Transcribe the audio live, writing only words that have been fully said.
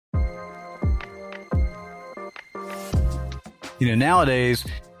Nowadays,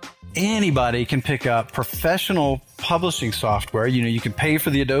 anybody can pick up professional publishing software. You can pay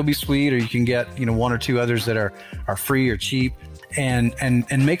for the Adobe suite, or you can get, one or two others that are free or cheap, and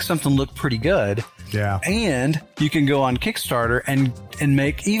make something look pretty good. Yeah. And you can go on Kickstarter and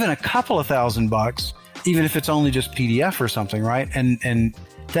make even a couple of $1,000, even if it's only just PDF or something, right? And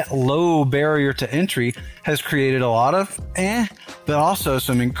that low barrier to entry has created a lot of but also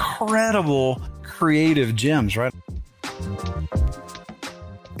some incredible creative gems, right?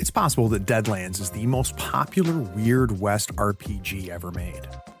 It's possible that Deadlands is the most popular Weird West RPG ever made.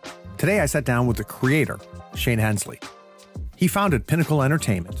 Today I sat down with the creator, Shane Hensley. He founded Pinnacle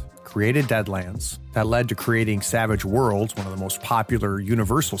Entertainment, created Deadlands, that led to creating Savage Worlds, one of the most popular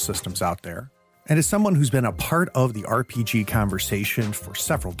Universal systems out there, and is someone who's been a part of the RPG conversation for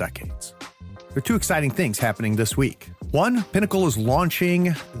several decades. There are two exciting things happening this week. One, Pinnacle is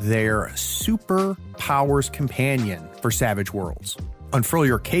launching their Super Powers Companion for Savage Worlds. Unfurl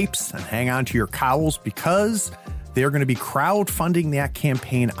your capes and hang on to your cowls, because they're going to be crowdfunding that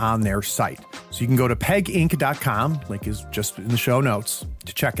campaign on their site. So you can go to peginc.com, link is just in the show notes,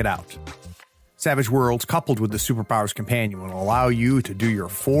 to check it out. Savage Worlds, coupled with the Superpowers Companion, will allow you to do your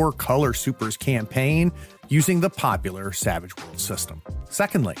 4-color Supers campaign using the popular Savage Worlds system.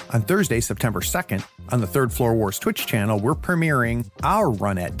 Secondly, on Thursday, September 2nd, on the Third Floor Wars Twitch channel, we're premiering our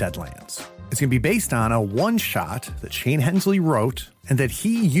run at Deadlands. It's going to be based on a one-shot that Shane Hensley wrote and that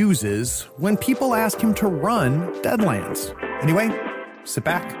he uses when people ask him to run Deadlands. Anyway, sit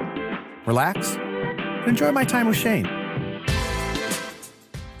back, relax, and enjoy my time with Shane.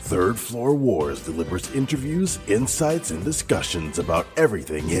 Third Floor Wars delivers interviews, insights, and discussions about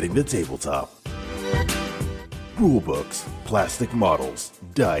everything hitting the tabletop. Rulebooks, plastic models,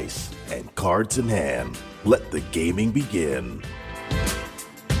 dice, and cards in hand. Let the gaming begin.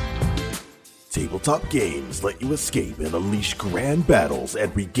 Tabletop games let you escape and unleash grand battles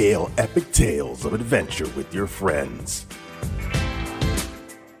and regale epic tales of adventure with your friends.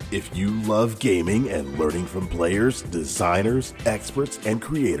 If you love gaming and learning from players, designers, experts, and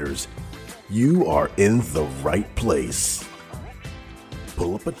creators, you are in the right place.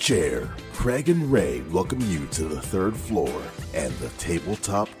 Pull up a chair. Craig and Ray welcome you to the Third Floor and the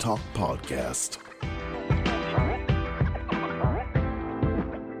Tabletop Talk Podcast.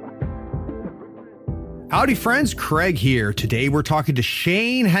 Howdy friends, Craig here. Today we're talking to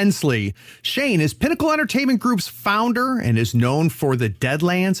Shane Hensley. Shane is Pinnacle Entertainment Group's founder and is known for the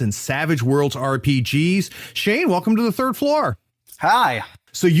Deadlands and Savage Worlds RPGs. Shane, welcome to the Third Floor. Hi.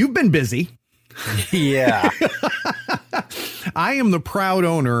 So you've been busy. Yeah. I am the proud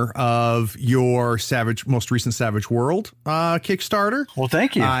owner of your most recent Savage World Kickstarter. Well,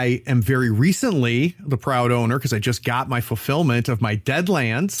 thank you. I am very recently the proud owner because I just got my fulfillment of my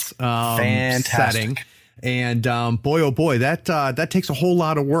Deadlands setting. And boy, oh boy, that takes a whole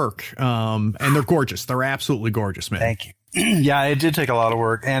lot of work. And they're gorgeous. They're absolutely gorgeous, man. Thank you. Yeah, it did take a lot of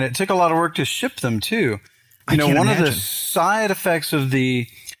work, and it took a lot of work to ship them too. One of the side effects of the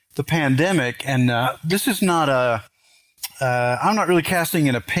pandemic, and this is not I'm not really casting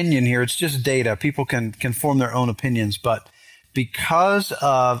an opinion here. It's just data. People can form their own opinions, but because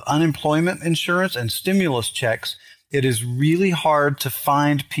of unemployment insurance and stimulus checks, it is really hard to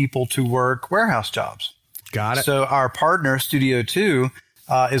find people to work warehouse jobs. Got it. So our partner, Studio 2,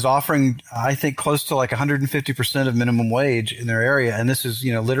 is offering, I think, close to like 150% of minimum wage in their area. And this is,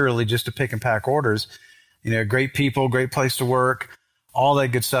 literally just to pick and pack orders. Great people, great place to work, all that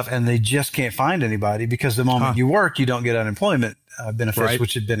good stuff. And they just can't find anybody because the moment you work, you don't get unemployment benefits,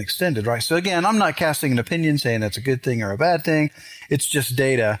 which had been extended, right? So again, I'm not casting an opinion saying that's a good thing or a bad thing. It's just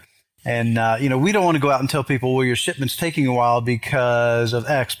data. And, we don't want to go out and tell people, well, your shipment's taking a while because of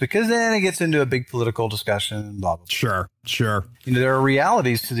X, because then it gets into a big political discussion, blah, blah, blah. Sure. There are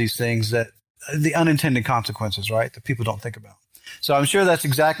realities to these things, that the unintended consequences, right, that people don't think about. So I'm sure that's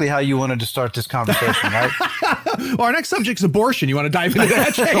exactly how you wanted to start this conversation, right? Well, our next subject's abortion. You want to dive into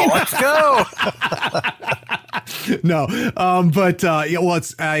that, Shane? Let's go. No,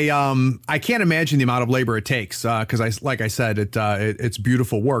 I can't imagine the amount of labor it takes because like I said, it's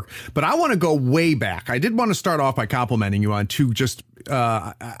beautiful work. But I want to go way back. I did want to start off by complimenting you on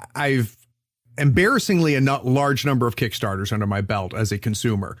I've embarrassingly a large number of Kickstarters under my belt as a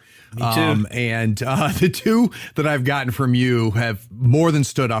consumer. Me too. And the two that I've gotten from you have more than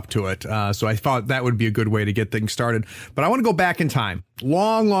stood up to it. So I thought that would be a good way to get things started. But I want to go back in time,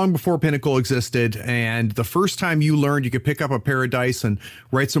 long before Pinnacle existed. And the first time you learned you could pick up a pair of dice and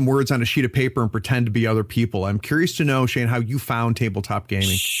write some words on a sheet of paper and pretend to be other people. I'm curious to know, Shane, how you found tabletop gaming.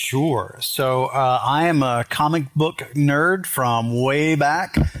 Sure. So I am a comic book nerd from way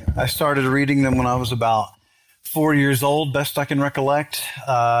back. I started reading them when I was about 4 years old, best I can recollect,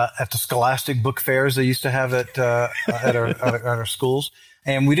 at the Scholastic book fairs they used to have at our schools.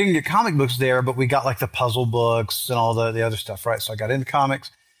 And we didn't get comic books there, but we got like the puzzle books and all the other stuff, right? So I got into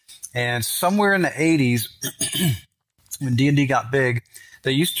comics. And somewhere in the 80s, when D&D got big,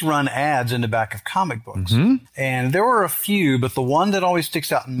 they used to run ads in the back of comic books. Mm-hmm. And there were a few, but the one that always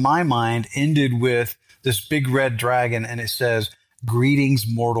sticks out in my mind ended with this big red dragon, and it says, "Greetings,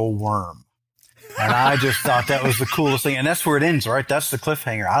 mortal worm." And I just thought that was the coolest thing. And that's where it ends, right? That's the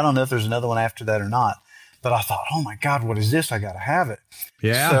cliffhanger. I don't know if there's another one after that or not. But I thought, oh my God, what is this? I got to have it.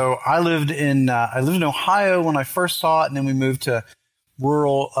 Yeah. So I lived in Ohio when I first saw it, and then we moved to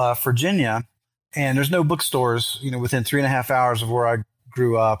rural Virginia, and there's no bookstores, within 3.5 hours of where I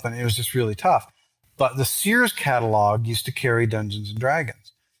grew up, and it was just really tough. But the Sears catalog used to carry Dungeons and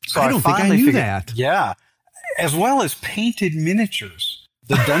Dragons. So I don't think I knew that. Yeah, as well as painted miniatures,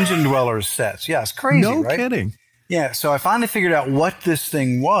 the Dungeon Dwellers sets. Yeah, it's crazy, no right? kidding. Yeah, so I finally figured out what this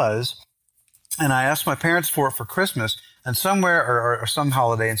thing was. And I asked my parents for it for Christmas, and somewhere or some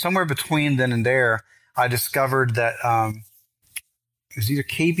holiday, and somewhere between then and there, I discovered that it was either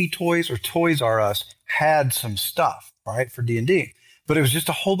KB Toys or Toys R Us had some stuff, right, for D&D. But it was just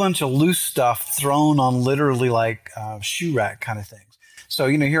a whole bunch of loose stuff thrown on literally like shoe rack kind of things. So,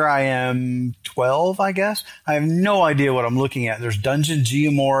 here I am 12, I guess. I have no idea what I'm looking at. There's Dungeon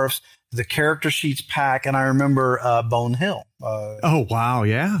Geomorphs, the character sheets pack, and I remember Bone Hill. Oh, wow,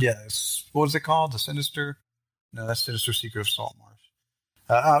 yeah. Yes. What was it called? The Sinister? No, that's Sinister Secret of Salt Marsh.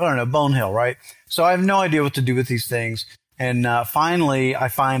 I don't know, Bone Hill, right? So I have no idea what to do with these things. And finally, I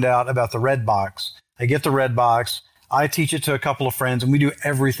find out about the red box. I get the red box. I teach it to a couple of friends, and we do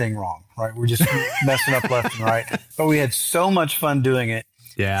everything wrong, right? We're just messing up left and right. But we had so much fun doing it.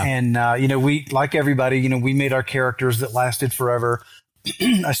 Yeah. And, we, like everybody, we made our characters that lasted forever.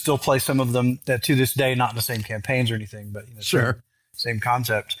 I still play some of them that to this day, not in the same campaigns or anything, but sure, same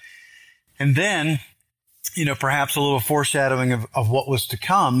concepts. And then, perhaps a little foreshadowing of what was to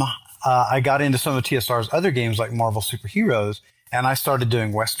come. I got into some of TSR's other games like Marvel Superheroes, and I started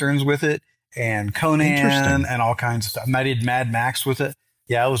doing Westerns with it and Conan and all kinds of stuff. I did Mad Max with it.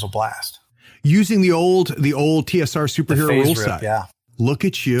 Yeah, it was a blast. Using the old TSR superhero rule set. Yeah. Look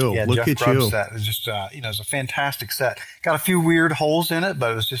at you. Yeah, Look Jeff at Grubb's you. set. It was just, it was a fantastic set. Got a few weird holes in it,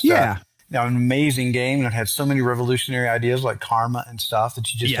 but it was just an amazing game. And it had so many revolutionary ideas like karma and stuff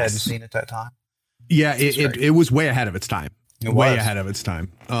that you just hadn't seen at that time. Yeah, it was way ahead of its time. Way ahead of its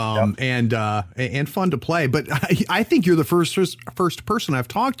time. Yep. And fun to play. But I think you're the first person I've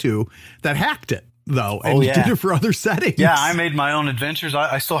talked to that hacked it, though, and did it for other settings. Yeah, I made my own adventures.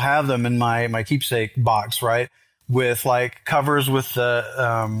 I still have them in my keepsake box, right? With like covers with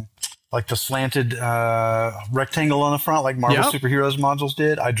the like the slanted rectangle on the front, like Marvel Superheroes modules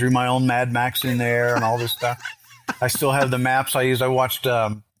did. I drew my own Mad Max in there and all this stuff. I still have the maps I used. I watched,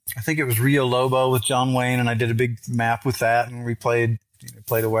 I think it was Rio Lobo with John Wayne, and I did a big map with that, and we played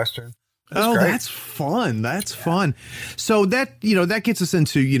a Western. That's fun. That's fun. So that gets us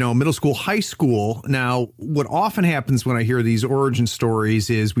into, middle school, high school. Now, what often happens when I hear these origin stories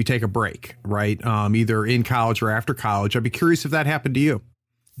is we take a break, right? Either in college or after college. I'd be curious if that happened to you.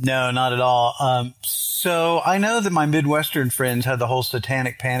 No, not at all. So I know that my Midwestern friends had the whole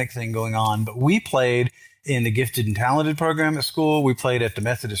satanic panic thing going on, but we played in the gifted and talented program at school. We played at the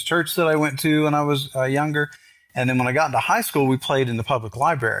Methodist church that I went to when I was younger. And then when I got into high school, we played in the public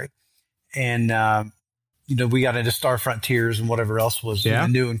library. And, we got into Star Frontiers and whatever else was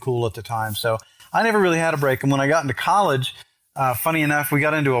new and cool at the time. So I never really had a break. And when I got into college, funny enough, we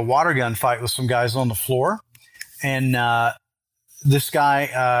got into a water gun fight with some guys on the floor. And this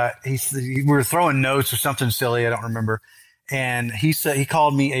guy, we were throwing notes or something silly, I don't remember. And he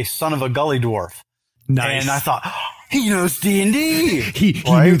called me a son of a gully dwarf. Nice. And I thought, he knows D&D. He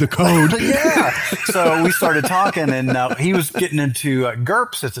knew the code. Yeah. So we started talking, and he was getting into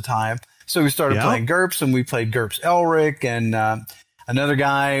GURPS at the time. So we started playing GURPS, and we played GURPS Elric, and another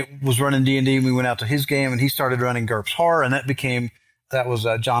guy was running D&D, and we went out to his game, and he started running GURPS Horror, and that was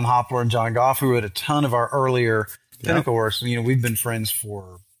John Hopler and John Goff, who had a ton of our earlier Pinnacle works. And, we've been friends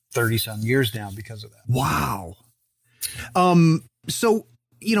for 30-some years now because of that. Wow. So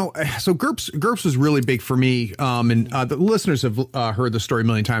GURPS was really big for me. And the listeners have heard the story a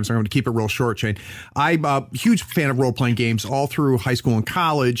million times. So I'm going to keep it real short, Shane. I'm a huge fan of role-playing games all through high school and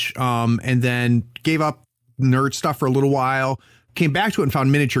college, and then gave up nerd stuff for a little while, came back to it and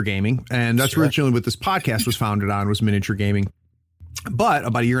found miniature gaming. And that's originally what this podcast was founded on, was miniature gaming. But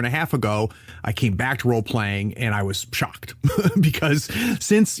about a year and a half ago, I came back to role playing and I was shocked because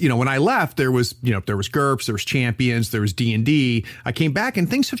since, when I left, there was GURPS, there was Champions, there was D&D. I came back and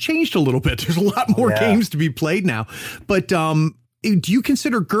things have changed a little bit. There's a lot more games to be played now. But do you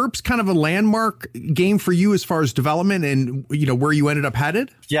consider GURPS kind of a landmark game for you as far as development and, where you ended up headed?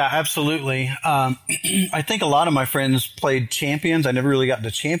 Yeah, absolutely. I think a lot of my friends played Champions. I never really got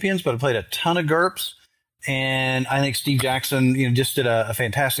into Champions, but I played a ton of GURPS. And I think Steve Jackson, just did a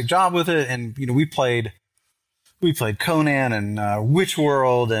fantastic job with it. And, we played Conan and Witch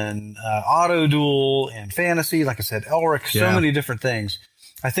World and Auto Duel and Fantasy, like I said, Elric, so many different things.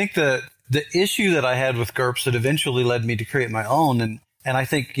 I think the issue that I had with GURPS that eventually led me to create my own, and I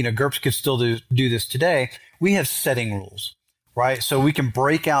think, GURPS could still do this today, we have setting rules, right? So we can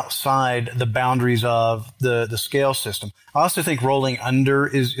break outside the boundaries of the scale system. I also think rolling under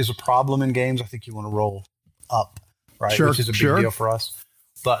is a problem in games. I think you want to roll up, right? Sure, which is a big deal for us.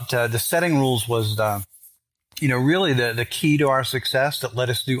 But the setting rules was, really the key to our success that let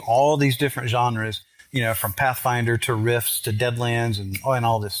us do all these different genres, from Pathfinder to Rifts to Deadlands and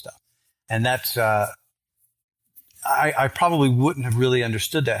all this stuff. And that's, I probably wouldn't have really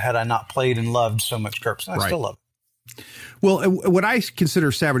understood that had I not played and loved so much GURPS. I still love it. Well, what I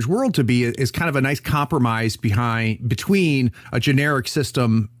consider Savage World to be is kind of a nice compromise between a generic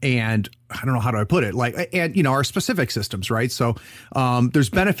system and, I don't know, how do I put it? Our specific systems, right? So there's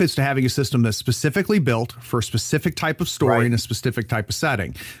benefits to having a system that's specifically built for a specific type of story and a specific type of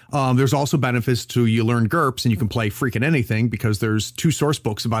setting. There's also benefits to you learn GURPS and you can play freaking anything because there's 2 source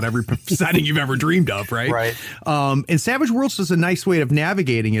books about every setting you've ever dreamed of, right? Right. And Savage Worlds is a nice way of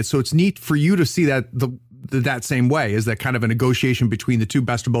navigating it. So it's neat for you to see that that same way. Is that kind of a negotiation between the two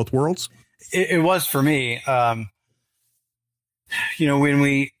best of both worlds? It was for me. When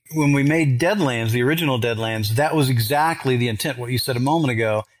we made Deadlands, the original Deadlands, that was exactly the intent. What you said a moment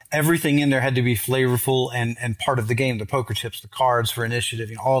ago, everything in there had to be flavorful and part of the game. The poker chips, the cards for initiative,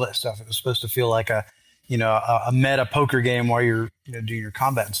 all that stuff. It was supposed to feel like a meta poker game while you're doing your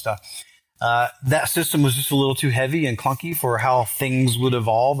combat and stuff. That system was just a little too heavy and clunky for how things would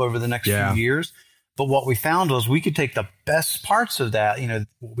evolve over the next few years. But what we found was we could take the best parts of that,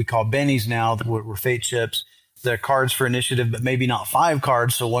 what we call bennies now, were fate chips, the cards for initiative, but maybe not 5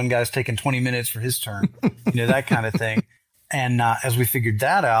 cards. So one guy's taking 20 minutes for his turn, that kind of thing. And as we figured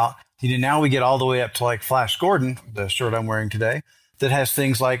that out, now we get all the way up to like Flash Gordon, the shirt I'm wearing today, that has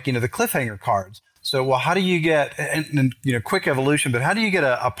things like, the cliffhanger cards. So, well, how do you get, and quick evolution, but how do you get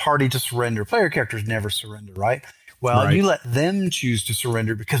a party to surrender? Player characters never surrender, right? Well, you let them choose to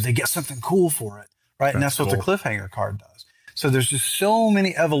surrender because they get something cool for it. Right. And that's what the cliffhanger card does. So there's just so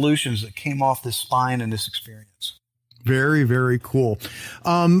many evolutions that came off this spine and this experience. Very, very cool.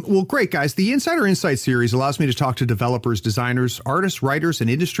 Well, great, guys. The Insider Insight series allows me to talk to developers, designers, artists, writers,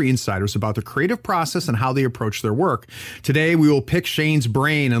 and industry insiders about the creative process and how they approach their work. Today, we will pick Shane's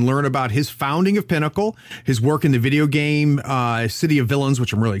brain and learn about his founding of Pinnacle, his work in the video game City of Villains,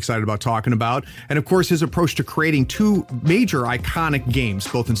 which I'm really excited about talking about, and of course, his approach to creating 2 major iconic games,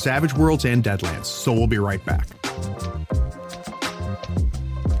 both in Savage Worlds and Deadlands. So we'll be right back.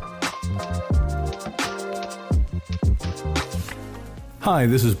 Hi,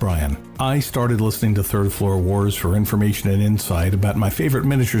 this is Brian. I started listening to Third Floor Wars for information and insight about my favorite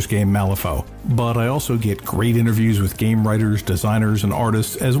miniatures game, Malifaux. But I also get great interviews with game writers, designers, and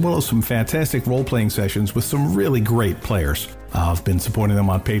artists, as well as some fantastic role-playing sessions with some really great players. I've been supporting them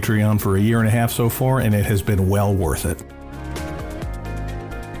on Patreon for a year and a half so far, and it has been well worth it.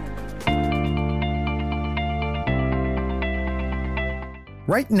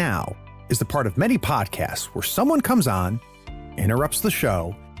 Right now is the part of many podcasts where someone comes on, interrupts the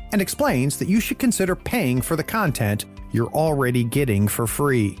show, and explains that you should consider paying for the content you're already getting for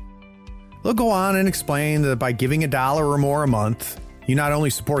free. They'll go on and explain that by giving $1 or more a month, you not only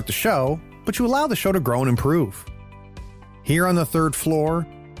support the show, but you allow the show to grow and improve. Here on the Third Floor,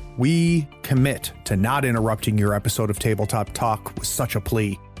 we commit to not interrupting your episode of Tabletop Talk with such a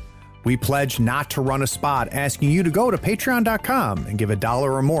plea. We pledge not to run a spot asking you to go to patreon.com and give $1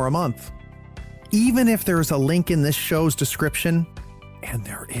 or more a month. Even if there's a link in this show's description, and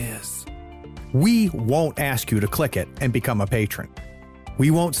there is, we won't ask you to click it and become a patron.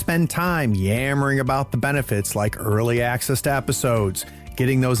 We won't spend time yammering about the benefits like early access to episodes,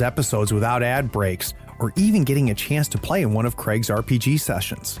 getting those episodes without ad breaks, or even getting a chance to play in one of Craig's RPG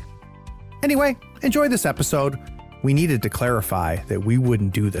sessions. Anyway, enjoy this episode. We needed to clarify that we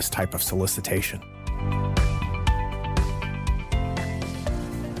wouldn't do this type of solicitation.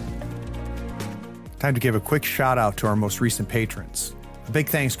 Time to give a quick shout out to our most recent patrons. A big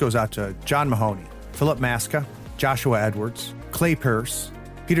thanks goes out to John Mahoney, Philip Maska, Joshua Edwards, Clay Pierce,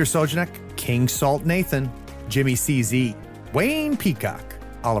 Peter Sojnik, King Salt Nathan, Jimmy CZ, Wayne Peacock,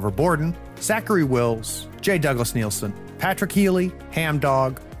 Oliver Borden, Zachary Wills, J. Douglas Nielsen, Patrick Healy, Ham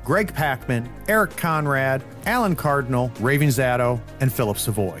Dog, Greg Packman, Eric Conrad, Alan Cardinal, Raven Zato, and Philip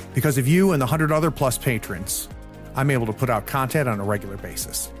Savoy. Because of you and the 100 other plus patrons, I'm able to put out content on a regular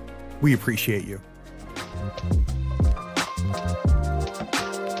basis. We appreciate you.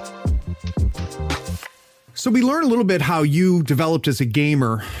 So we learned a little bit how you developed as a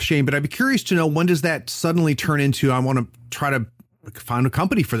gamer, Shane, but I'd be curious to know, when does that suddenly turn into, I want to try to find a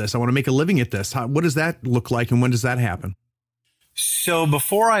company for this, I want to make a living at this? What does that look like, and when does that happen? So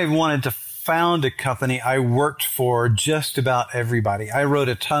before I wanted to found a company, I worked for just about everybody. I wrote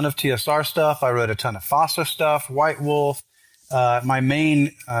a ton of TSR stuff. I wrote a ton of FOSSA stuff, White Wolf. My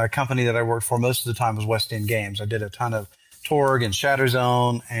main company that I worked for most of the time was West End Games. I did a ton of Torg and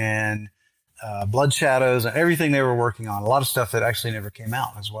Shatterzone and Blood Shadows and everything they were working on. A lot of stuff that actually never came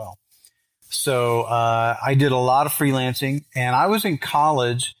out as well. So I did a lot of freelancing, and I was in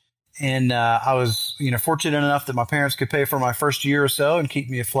college, and I was fortunate enough that my parents could pay for my first year or so and keep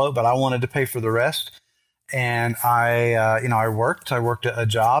me afloat, but I wanted to pay for the rest. And I worked a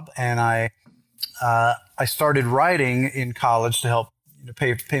job, and I started writing in college to help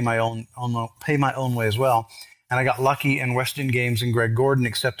pay my own way as well. And I got lucky, and West End Games and Greg Gordon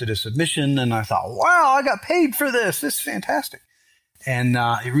accepted a submission, and I thought, wow, I got paid for this. This is fantastic. And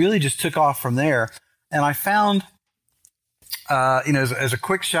it really just took off from there. And I found, as a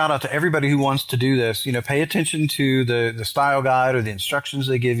quick shout out to everybody who wants to do this, pay attention to the style guide or the instructions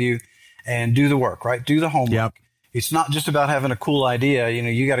they give you, and do the work, right? Do the homework. Yep. It's not just about having a cool idea.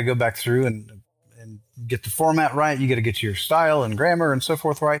 You got to go back through and get the format right. You got to get your style and grammar and so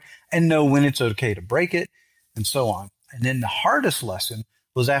forth right, and know when it's okay to break it, and so on. And then the hardest lesson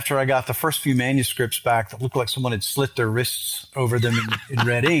was after I got the first few manuscripts back that looked like someone had slit their wrists over them in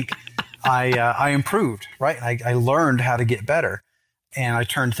red ink. I improved, right? I learned how to get better, and I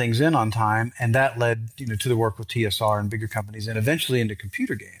turned things in on time, and that led to the work with TSR and bigger companies, and eventually into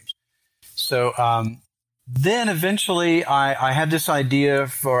computer games. So then eventually I had this idea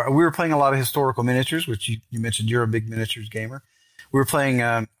we were playing a lot of historical miniatures, which you mentioned you're a big miniatures gamer. We were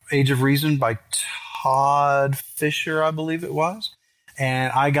playing Age of Reason by Todd Fisher, I believe it was.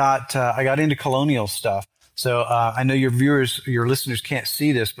 And I got into colonial stuff. So I know your listeners can't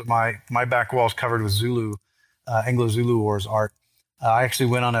see this, but my back wall is covered with Zulu, Anglo-Zulu Wars art. I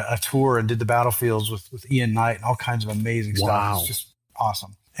actually went on a tour and did the battlefields with Ian Knight and all kinds of amazing stuff. Wow. It's just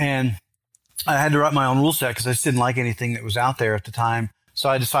awesome. And I had to write my own rule set because I just didn't like anything that was out there at the time. So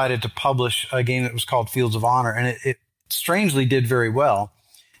I decided to publish a game that was called Fields of Honor, and it strangely did very well.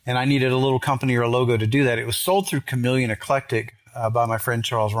 And I needed a little company or a logo to do that. It was sold through Chameleon Eclectic by my friend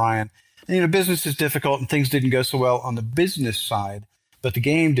Charles Ryan. And, business is difficult, and things didn't go so well on the business side, but the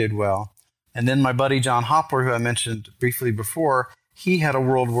game did well. And then my buddy John Hopper, who I mentioned briefly before, he had a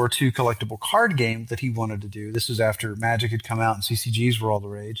World War II collectible card game that he wanted to do. This was after Magic had come out and CCGs were all the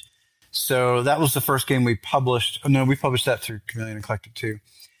rage. So that was the first game we published. No, we published that through Chameleon Eclectic too.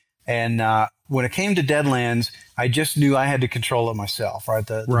 And when it came to Deadlands, I just knew I had to control it myself, right?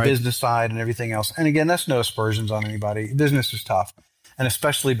 The business side and everything else. And again, that's no aspersions on anybody. Business is tough. And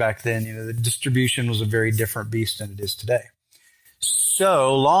especially back then, the distribution was a very different beast than it is today.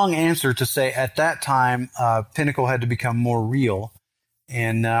 So long answer to say, at that time, Pinnacle had to become more real.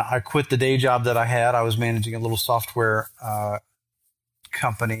 And I quit the day job that I had. I was managing a little software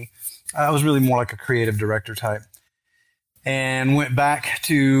company. I was really more like a creative director type, and went back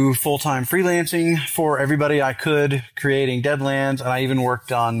to full-time freelancing for everybody I could, creating Deadlands. And I even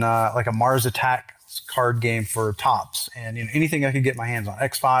worked on like a Mars Attack card game for Topps, and anything I could get my hands on.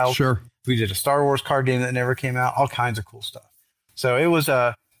 X-Files. Sure. We did a Star Wars card game that never came out. All kinds of cool stuff. So it was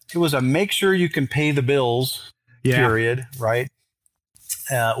a make sure you can pay the bills period, right?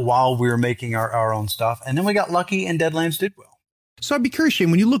 While we were making our own stuff. And then we got lucky, and Deadlands did well. So I'd be curious,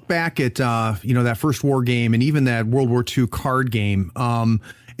 Shane, when you look back at, that first war game and even that World War II card game,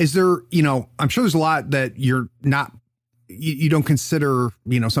 is there, I'm sure there's a lot that you're not, you don't consider,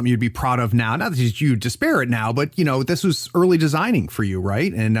 something you'd be proud of now. Not that you despair it now, but, this was early designing for you,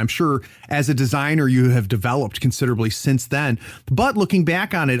 right? And I'm sure as a designer, you have developed considerably since then. But looking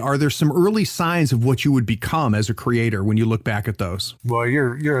back on it, are there some early signs of what you would become as a creator when you look back at those? Well,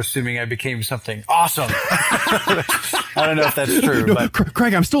 you're assuming I became something awesome. I don't know if that's true. No, but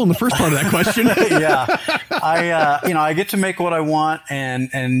Craig, I'm still in the first part of that question. Yeah. I get to make what I want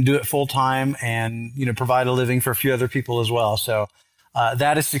and do it full time and, provide a living for a few other people as well. So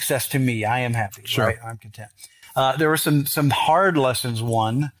that is success to me. I am happy. Sure. Right? I'm content. There were some hard lessons.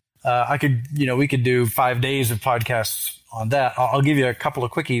 One, we could do 5 days of podcasts on that. I'll give you a couple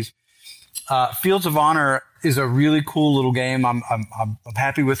of quickies. Fields of Honor is a really cool little game. I'm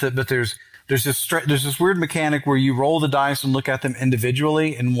happy with it, but there's this weird mechanic where you roll the dice and look at them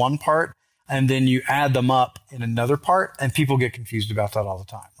individually in one part, and then you add them up in another part, and people get confused about that all the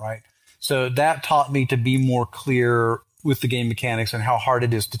time, right? So that taught me to be more clear with the game mechanics and how hard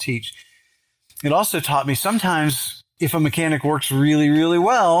it is to teach. It also taught me sometimes if a mechanic works really, really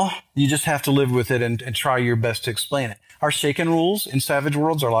well, you just have to live with it and try your best to explain it. Our shaken rules in Savage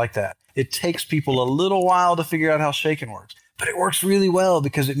Worlds are like that. It takes people a little while to figure out how shaken works, but it works really well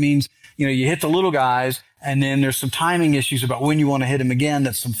because it means, you hit the little guys and then there's some timing issues about when you want to hit them again.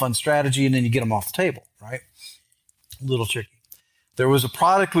 That's some fun strategy. And then you get them off the table, right? A little tricky. There was a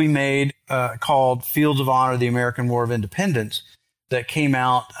product we made called Fields of Honor, the American War of Independence that came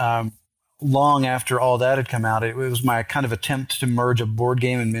out long after all that had come out. It was my kind of attempt to merge a board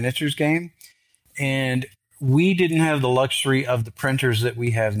game and miniatures game. And we didn't have the luxury of the printers that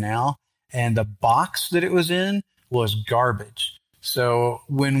we have now. And the box that it was in was garbage. So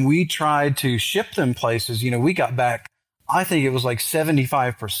when we tried to ship them places, we got back, I think it was like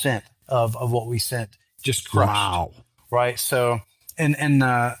 75% of what we sent just crushed. Wow. Right. So, and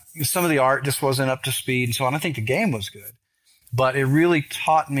some of the art just wasn't up to speed and so on. I think the game was good, but it really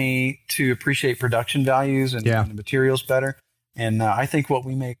taught me to appreciate production values and the materials better. And I think what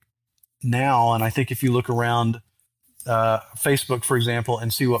we make now, and I think if you look around Facebook, for example,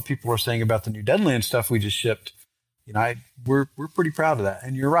 and see what people are saying about the new Deadlands stuff we just shipped, we're pretty proud of that.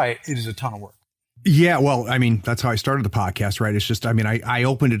 And you're right, it is a ton of work. Yeah, well, I mean, that's how I started the podcast, right? It's just, I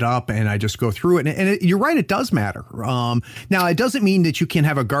opened it up and I just go through it. And you're right, it does matter. Now, it doesn't mean that you can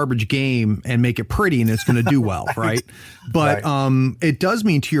have a garbage game and make it pretty and it's going to do well, right? But it does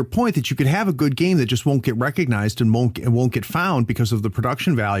mean, to your point, that you could have a good game that just won't get recognized and won't get found because of the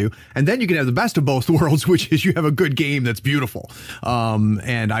production value. And then you can have the best of both worlds, which is you have a good game that's beautiful.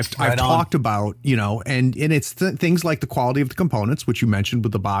 And I've talked about, and it's things like the quality of the components, which you mentioned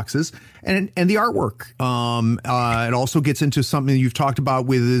with the boxes, and the artwork. It also gets into something you've talked about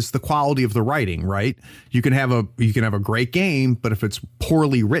with is the quality of the writing, right? You can have a great game, but if it's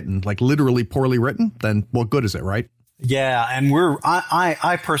poorly written, like literally poorly written, then what good is it, right? Yeah, and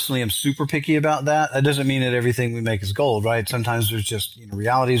I personally am super picky about that. That doesn't mean that everything we make is gold, right? Sometimes there's just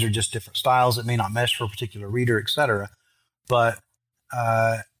realities are just different styles that may not mesh for a particular reader, etc. But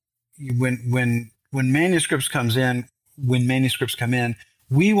when manuscripts come in,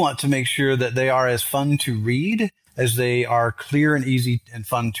 we want to make sure that they are as fun to read as they are clear and easy and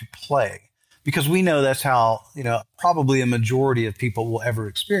fun to play, because we know that's how, probably a majority of people will ever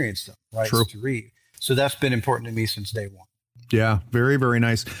experience them, right? True. To read. So that's been important to me since day one. Yeah, very, very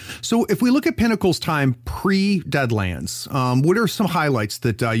nice. So if we look at Pinnacle's time pre-Deadlands, what are some highlights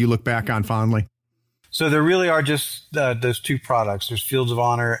that you look back on fondly? So there really are just those two products. There's Fields of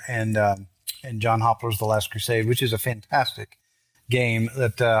Honor and John Hopler's The Last Crusade, which is a fantastic game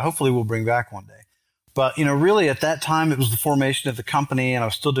that hopefully we'll bring back one day. But, really at that time, it was the formation of the company, and I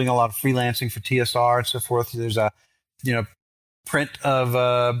was still doing a lot of freelancing for TSR and so forth. There's a, print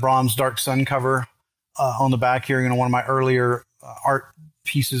of Brahms' Dark Sun cover on the back here, one of my earlier art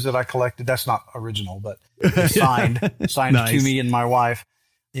pieces that I collected. That's not original, but signed nice. To me and my wife,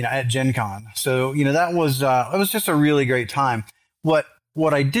 at Gen Con. So, that was, it was just a really great time. What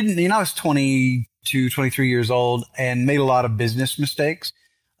I didn't, I was 22, 23 years old and made a lot of business mistakes.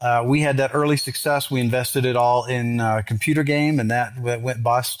 We had that early success. We invested it all in a computer game, and that went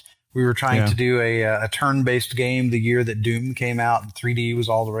bust. We were trying to do a turn-based game the year that Doom came out, and 3D was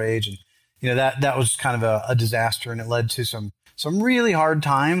all the rage. And, that was kind of a disaster, and it led to some really hard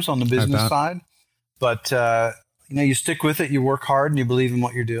times on the business side. But, you stick with it, you work hard, and you believe in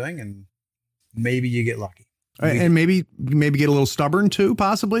what you're doing, and maybe you get lucky. And maybe get a little stubborn too,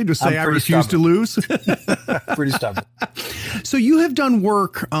 possibly. Just say I refuse to lose. Pretty stubborn. So you have done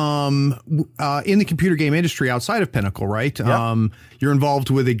work in the computer game industry outside of Pinnacle, right? Yep. You're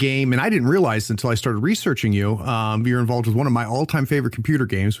involved with a game, and I didn't realize until I started researching you. You're involved with one of my all-time favorite computer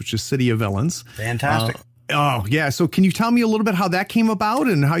games, which is City of Villains. Fantastic. Oh yeah. So can you tell me a little bit how that came about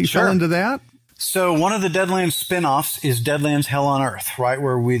and how you fell into that? So one of the Deadlands spinoffs is Deadlands Hell on Earth, right,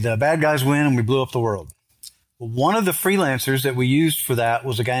 where the bad guys win and we blew up the world. One of the freelancers that we used for that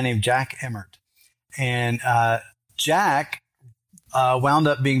was a guy named Jack Emmert. And Jack wound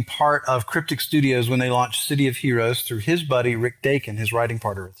up being part of Cryptic Studios when they launched City of Heroes through his buddy, Rick Dakin, his writing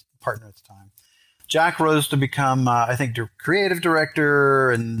partner at the time. Jack rose to become, I think, creative director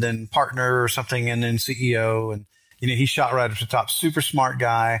and then partner or something, and then CEO. And, he shot right up to the top. Super smart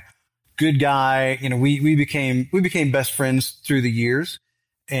guy, good guy. We became best friends through the years.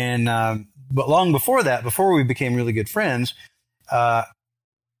 And, but long before that, before we became really good friends,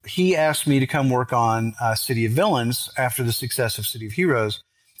 he asked me to come work on City of Villains after the success of City of Heroes.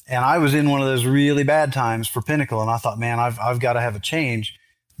 And I was in one of those really bad times for Pinnacle. And I thought, man, I've got to have a change.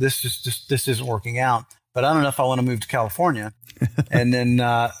 This isn't working out. But I don't know if I want to move to California. And then,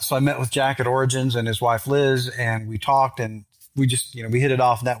 so I met with Jack at Origins and his wife Liz, and we talked, and we just, we hit it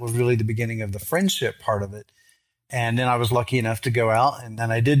off. And that was really the beginning of the friendship part of it. And then I was lucky enough to go out, and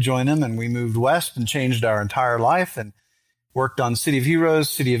then I did join him, and we moved west and changed our entire life and worked on City of Heroes,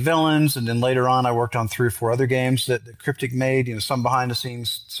 City of Villains. And then later on, I worked on 3 or 4 other games that Cryptic made, some behind the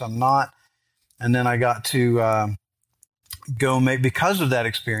scenes, some not. And then I got to go make, because of that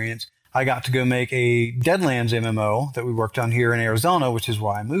experience, I got to go make a Deadlands MMO that we worked on here in Arizona, which is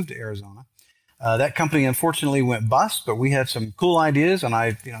why I moved to Arizona. That company unfortunately went bust, but we had some cool ideas, and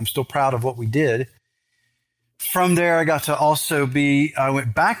I'm still proud of what we did. From there, I got to also I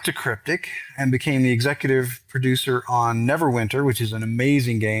went back to Cryptic and became the executive producer on Neverwinter, which is an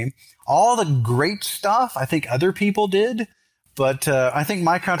amazing game. All the great stuff I think other people did, but I think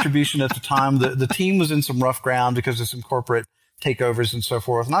my contribution at the time, the team was in some rough ground because of some corporate takeovers and so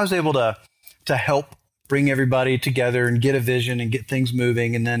forth. And I was able to help bring everybody together and get a vision and get things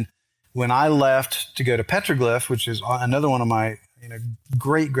moving. And then when I left to go to Petroglyph, which is another one of my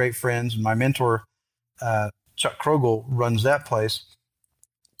great friends, and my mentor, Chuck Krogel, runs that place.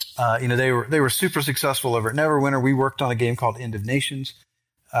 They were super successful over at Neverwinter. We worked on a game called End of Nations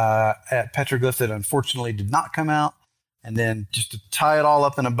at Petroglyph that unfortunately did not come out. And then just to tie it all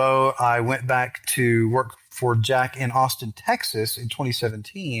up in a bow, I went back to work for Jack in Austin, Texas in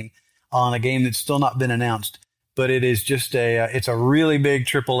 2017 on a game that's still not been announced, but it is just it's a really big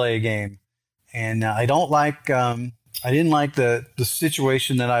AAA game. And I didn't like the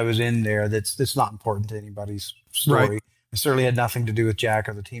situation that I was in there. That's not important to anybody's story. Right. It certainly had nothing to do with Jack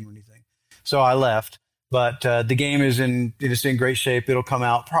or the team or anything. So I left, but the game is in great shape. It'll come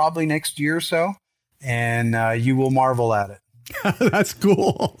out probably next year or so, and you will marvel at it. That's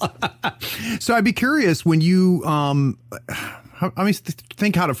cool. So I'd be curious when you,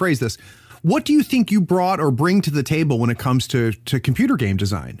 think how to phrase this. What do you think you brought or bring to the table when it comes to computer game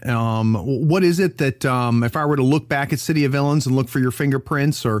design? What is it that, if I were to look back at City of Villains and look for your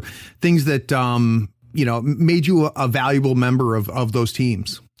fingerprints or things that, made you a valuable member of those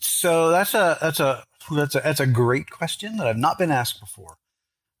teams? So that's a great question that I've not been asked before.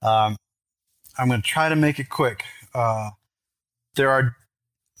 I'm going to try to make it quick. There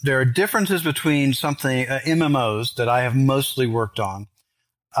are differences between something MMOs that I have mostly worked on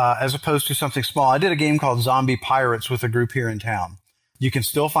as opposed to something small. I did a game called Zombie Pirates with a group here in town. You can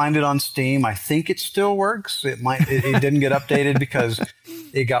still find it on Steam. I think it still works. It didn't get updated because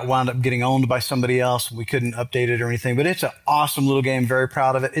it wound up getting owned by somebody else. We couldn't update it or anything, but it's an awesome little game. Very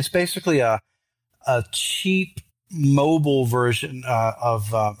proud of it. It's basically a cheap mobile version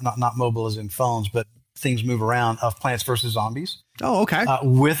of not mobile as in phones, but things move around, of Plants vs. Zombies. Oh, okay.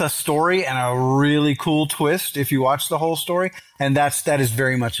 With a story and a really cool twist if you watch the whole story. And that is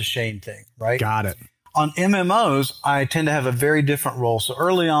very much a Shane thing, right? Got it. On MMOs, I tend to have a very different role. So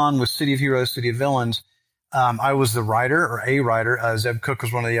early on with City of Heroes, City of Villains, I was the writer or a writer. Zeb Cook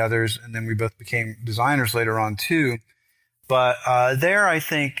was one of the others. And then we both became designers later on too. But there, I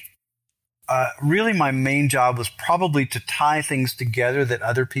think, really my main job was probably to tie things together that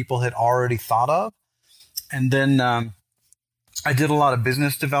other people had already thought of. And then I did a lot of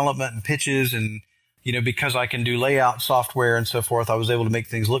business development and pitches, and because I can do layout software and so forth, I was able to make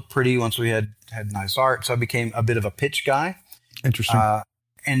things look pretty once we had nice art. So I became a bit of a pitch guy. Interesting.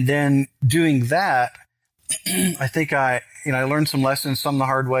 And then doing that, I think I learned some lessons, some the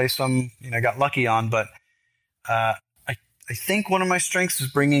hard way, some I got lucky on. But I think one of my strengths is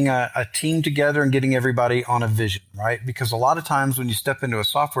bringing a team together and getting everybody on a vision, right? Because a lot of times when you step into a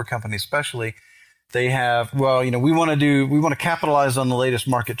software company, especially, they have, we want to capitalize on the latest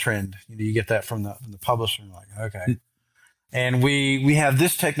market trend. You get that from the publisher, like, okay. And we have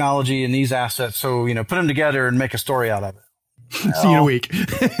this technology and these assets. So, put them together and make a story out of it. See you in a week.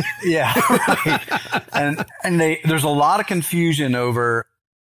 Yeah. Right. And there's a lot of confusion over,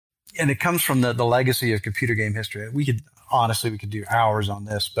 and it comes from the legacy of computer game history. We could do hours on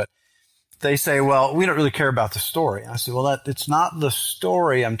this, but they say, well, we don't really care about the story. And I say, well, it's not the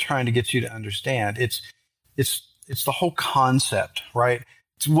story I'm trying to get you to understand. It's the whole concept, right?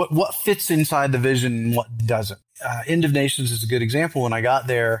 It's what fits inside the vision and what doesn't. End of Nations is a good example. When I got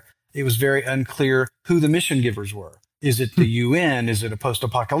there, it was very unclear who the mission givers were. Is it the UN? Is it a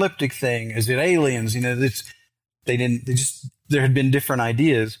post-apocalyptic thing? Is it aliens? There had been different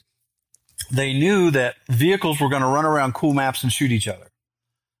ideas. They knew that vehicles were going to run around cool maps and shoot each other.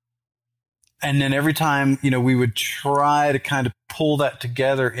 And then every time, we would try to kind of pull that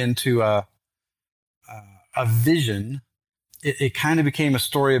together into a vision, it kind of became a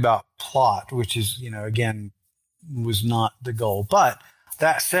story about plot, which is, again, was not the goal. But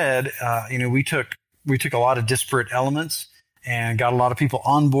that said, we took a lot of disparate elements and got a lot of people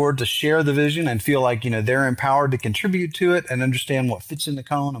on board to share the vision and feel like, they're empowered to contribute to it and understand what fits in the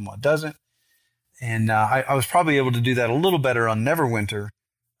cone and what doesn't. And I was probably able to do that a little better on Neverwinter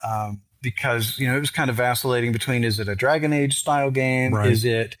because, it was kind of vacillating between, is it a Dragon Age style game? Right. Is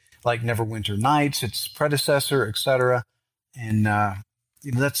it like Neverwinter Nights, its predecessor, et cetera? And,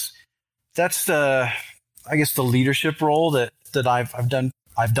 that's the, I guess, the leadership role that I've done.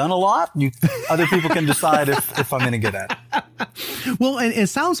 I've done a lot. Other people can decide if I'm going to get at it. Well, and it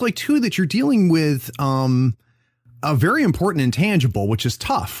sounds like too that you're dealing with a very important intangible, which is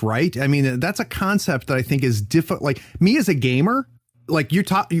tough, right? I mean, that's a concept that I think is difficult. Like me as a gamer, like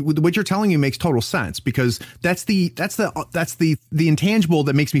what you're telling me makes total sense, because that's the intangible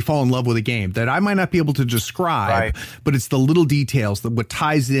that makes me fall in love with a game that I might not be able to describe, right. But it's the little details that what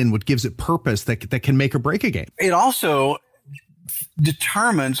ties it in, what gives it purpose that can make or break a game. It also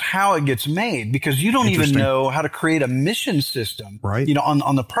determines how it gets made, because you don't even know how to create a mission system, right?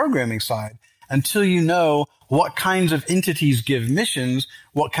 On the programming side, until you know what kinds of entities give missions,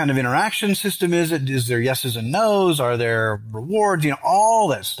 what kind of interaction system is it? Is there yeses and nos? Are there rewards? All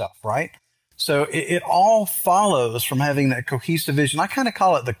that stuff, right? So it all follows from having that cohesive vision. I kind of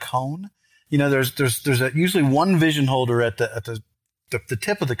call it the cone. There's usually one vision holder at the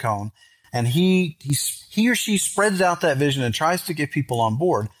tip of the cone, and he or she spreads out that vision and tries to get people on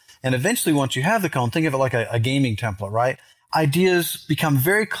board. And eventually, once you have the cone, think of it like a gaming template, right? Ideas become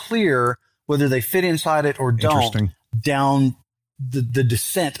very clear whether they fit inside it or don't, down the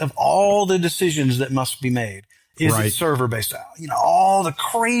descent of all the decisions that must be made. Is it server-based? All the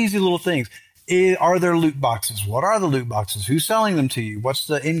crazy little things. Are there loot boxes? What are the loot boxes? Who's selling them to you? What's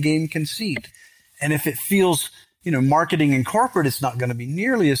the in-game conceit? And if it feels, marketing and corporate, it's not going to be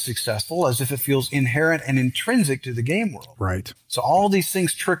nearly as successful as if it feels inherent and intrinsic to the game world. Right. So all these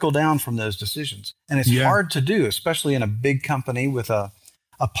things trickle down from those decisions. And it's hard to do, especially in a big company with a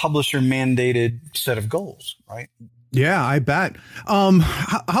publisher mandated set of goals, right? Yeah, I bet.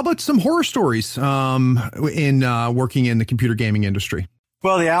 How about some horror stories in working in the computer gaming industry?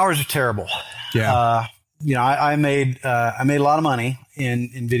 Well, the hours are terrible. Yeah. I made a lot of money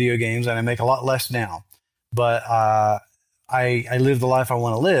in video games, and I make a lot less now. But I live the life I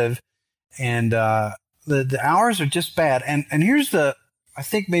want to live, and the hours are just bad. And here's I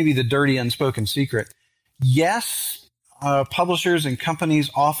think maybe the dirty unspoken secret. Yes. Publishers and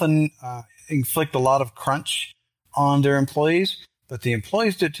companies often inflict a lot of crunch on their employees, but the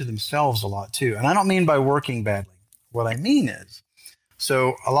employees do it to themselves a lot too. And I don't mean by working badly. What I mean is,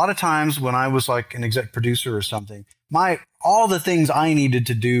 so a lot of times when I was like an exec producer or something, all the things I needed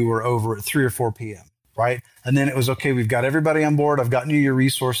to do were over at 3 or 4 p.m., right? And then it was, okay, we've got everybody on board. I've gotten you your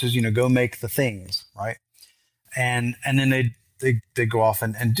resources, go make the things, right? And then they go off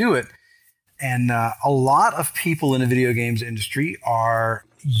and do it. And a lot of people in the video games industry are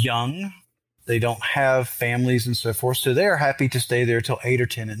young. They don't have families and so forth. So they're happy to stay there till 8 or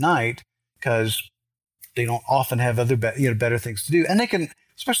 10 at night because they don't often have other better things to do. And they can,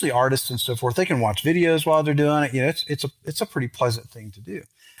 especially artists and so forth, they can watch videos while they're doing it. It's a pretty pleasant thing to do.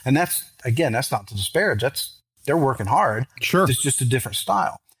 And that's not to disparage. They're working hard. Sure. It's just a different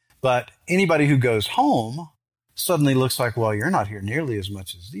style. But anybody who goes home suddenly looks like, well, you're not here nearly as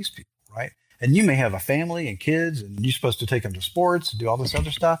much as these people, right? And you may have a family and kids, and you're supposed to take them to sports and do all this other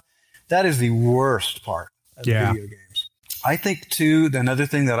stuff. That is the worst part of video games. I think too, another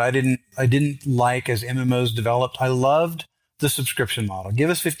thing that I didn't like as MMOs developed, I loved the subscription model. Give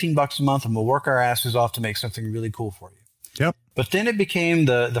us $15 a month and we'll work our asses off to make something really cool for you. Yep. But then it became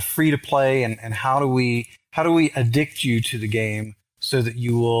the free to play, and how do we addict you to the game so that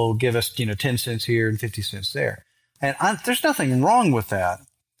you will give us 10 cents here and 50 cents there. And there's nothing wrong with that.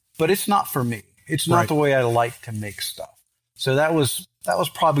 But it's not for me. It's not the way I like to make stuff. So that was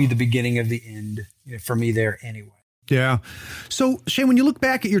probably the beginning of the end for me there anyway. Yeah. So Shane, when you look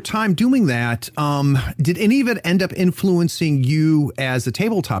back at your time doing that, did any of it end up influencing you as a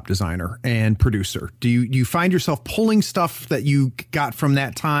tabletop designer and producer? Do you find yourself pulling stuff that you got from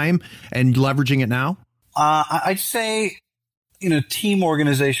that time and leveraging it now? I'd say, team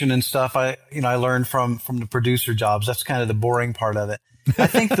organization and stuff. I learned from the producer jobs. That's kind of the boring part of it. I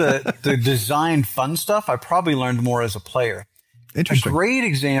think the design fun stuff, I probably learned more as a player. Interesting. A great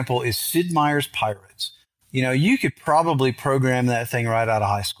example is Sid Meier's Pirates. You could probably program that thing right out of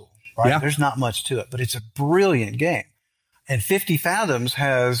high school, right? Yeah. There's not much to it, but it's a brilliant game. And 50 Fathoms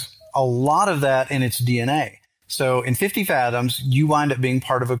has a lot of that in its DNA. So in 50 Fathoms, you wind up being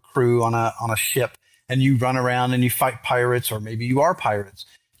part of a crew on a ship, and you run around and you fight pirates, or maybe you are pirates.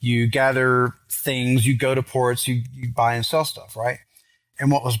 You gather things, you go to ports, you buy and sell stuff, right?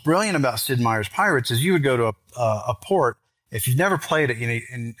 And what was brilliant about Sid Meier's Pirates is you would go to a port. If you've never played it, you know,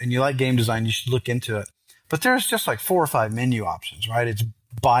 and you like game design, you should look into it. But there's just like 4 or 5 menu options, right? It's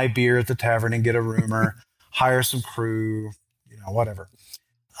buy beer at the tavern and get a roomer, hire some crew, you know, whatever.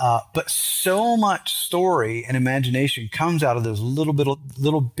 But so much story and imagination comes out of those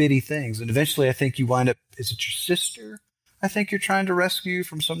little bitty things. And eventually I think you wind up, is it your sister? I think you're trying to rescue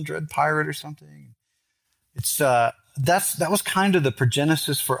from some dread pirate or something. It's, that was kind of the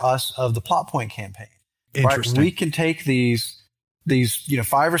progenesis for us of the Plot Point campaign. Interesting. Right? We can take these, you know,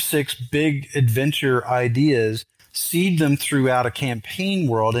 5 or 6 big adventure ideas, seed them throughout a campaign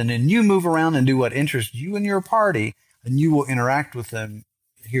world, and then you move around and do what interests you and your party, and you will interact with them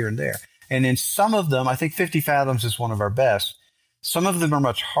here and there. And in some of them, I think 50 Fathoms is one of our best. Some of them are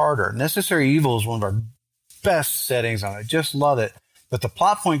much harder. Necessary Evil is one of our best settings on it. I just love it. But the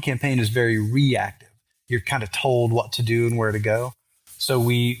Plot Point campaign is very reactive. You're kind of told what to do and where to go. So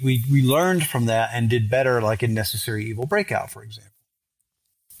we learned from that and did better, like in Necessary Evil Breakout, for example.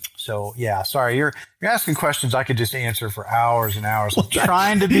 So yeah, sorry, you're asking questions I could just answer for hours and hours. I'm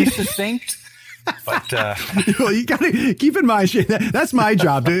trying to be succinct. But well, you got to keep in mind, Shane, that's my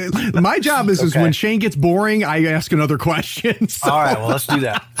job. My job is when Shane gets boring, I ask another question. So. All right, well, let's do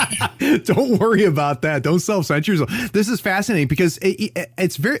that. Don't worry about that. Don't self-censor yourself. This is fascinating because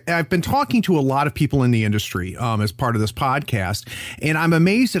it's very. I've been talking to a lot of people in the industry as part of this podcast, and I'm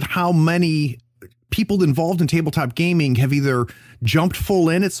amazed at how many people involved in tabletop gaming have either jumped full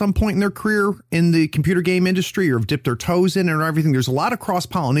in at some point in their career in the computer game industry or have dipped their toes in and everything. There's a lot of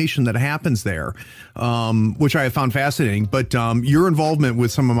cross-pollination that happens there, which I have found fascinating. But your involvement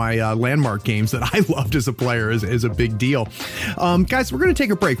with some of my landmark games that I loved as a player is a big deal. Guys, we're going to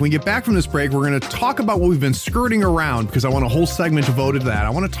take a break. When we get back from this break, we're going to talk about what we've been skirting around because I want a whole segment devoted to that. I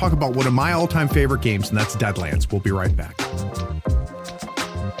want to talk about one of my all-time favorite games, and that's Deadlands. We'll be right back.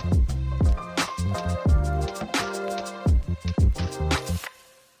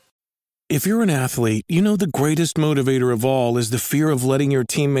 If you're an athlete, you know the greatest motivator of all is the fear of letting your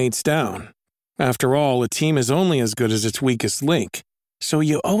teammates down. After all, a team is only as good as its weakest link. So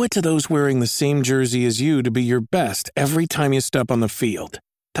you owe it to those wearing the same jersey as you to be your best every time you step on the field.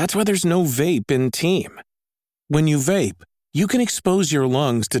 That's why there's no vape in team. When you vape, you can expose your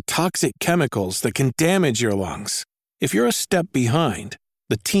lungs to toxic chemicals that can damage your lungs. If you're a step behind,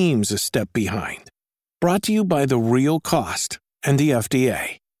 the team's a step behind. Brought to you by The Real Cost and the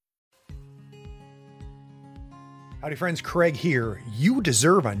FDA. Howdy friends, Craig here. You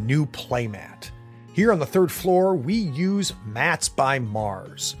deserve a new playmat. Here on the 3rd floor, we use Mats by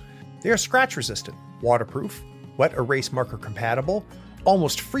Mars. They are scratch resistant, waterproof, wet erase marker compatible,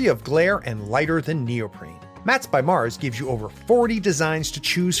 almost free of glare and lighter than neoprene. Mats by Mars gives you over 40 designs to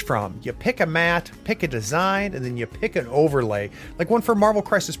choose from. You pick a mat, pick a design, and then you pick an overlay, like one for Marvel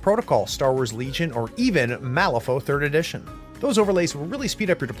Crisis Protocol, Star Wars Legion, or even Malifaux 3rd Edition. Those overlays will really speed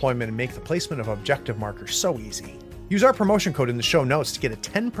up your deployment and make the placement of objective markers so easy. Use our promotion code in the show notes to get a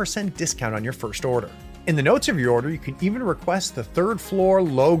 10% discount on your first order. In the notes of your order, you can even request the 3rd floor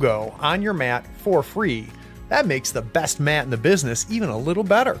logo on your mat for free. That makes the best mat in the business even a little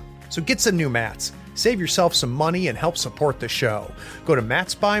better. So get some new mats, save yourself some money, and help support the show. Go to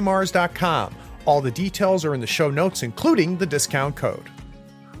matsbymars.com. All the details are in the show notes, including the discount code.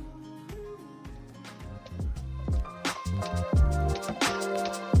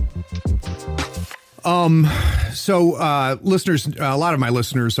 So listeners, a lot of my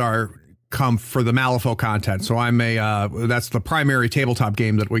listeners come for the Malifaux content. So that's the primary tabletop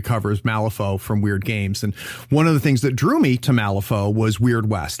game that we cover is Malifaux from Weird Games. And one of the things that drew me to Malifaux was Weird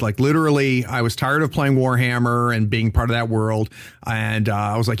West. Like literally, I was tired of playing Warhammer and being part of that world. And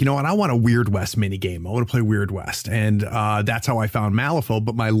I was like, you know what? I want a Weird West mini game. I want to play Weird West. And that's how I found Malifaux.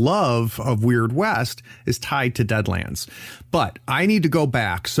 But my love of Weird West is tied to Deadlands. But I need to go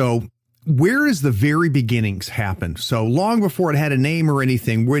back. So where is the very beginnings happened? So long before it had a name or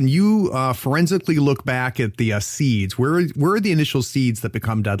anything, when you forensically look back at the seeds, where are the initial seeds that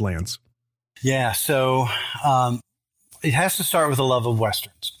become Deadlands? Yeah, so it has to start with a love of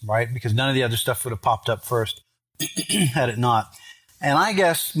Westerns, right? Because none of the other stuff would have popped up first had it not. And I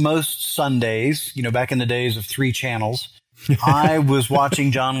guess most Sundays, you know, back in the days of 3 channels, I was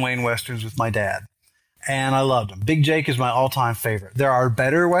watching John Wayne Westerns with my dad. And I loved him. Big Jake is my all-time favorite. There are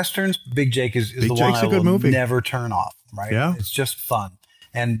better Westerns. Big Jake is the one I will never turn off, right? Yeah. It's just fun.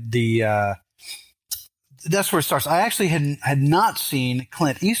 And the that's where it starts. I actually had not seen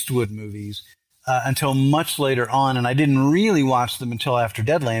Clint Eastwood movies until much later on, and I didn't really watch them until after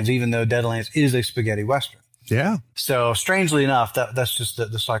Deadlands, even though Deadlands is a spaghetti western. Yeah. So strangely enough, that's just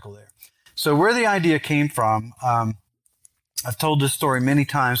the cycle there. So where the idea came from, I've told this story many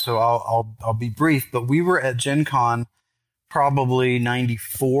times, so I'll be brief. But we were at Gen Con, probably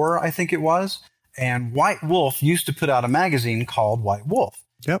 94, I think it was, and White Wolf used to put out a magazine called White Wolf.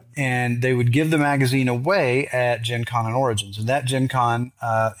 Yep. And they would give the magazine away at Gen Con and Origins. And that Gen Con,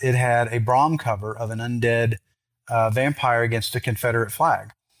 it had a Brom cover of an undead vampire against a Confederate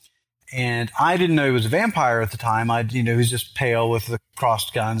flag. And I didn't know he was a vampire at the time. He was just pale with the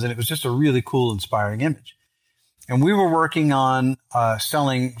crossed guns, and it was just a really cool, inspiring image. And we were working on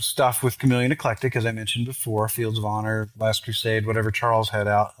selling stuff with Chameleon Eclectic, as I mentioned before, Fields of Honor, Last Crusade, whatever Charles had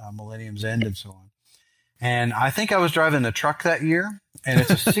out, Millennium's End, and so on. And I think I was driving a truck that year, and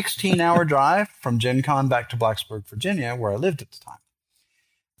it's a 16-hour drive from Gen Con back to Blacksburg, Virginia, where I lived at the time.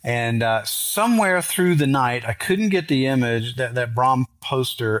 And somewhere through the night, I couldn't get the image, that Brom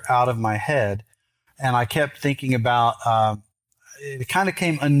poster, out of my head. And I kept thinking about, it kind of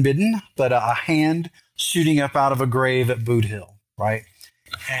came unbidden, but a hand shooting up out of a grave at Boot Hill, right?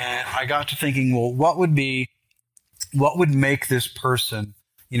 And I got to thinking, well, what would make this person,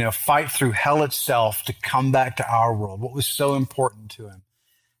 fight through hell itself to come back to our world? What was so important to him?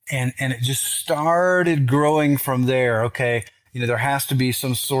 And it just started growing from there. Okay, there has to be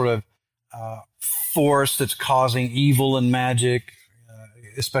some sort of force that's causing evil and magic,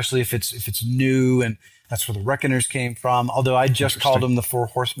 especially if it's new, and that's where the Reckoners came from. Although I just called them the Four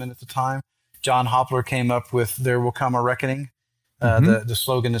Horsemen at the time. John Hopler came up with "There Will Come a Reckoning," the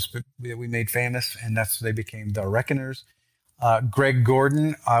slogan that we made famous, and they became the Reckoners. Greg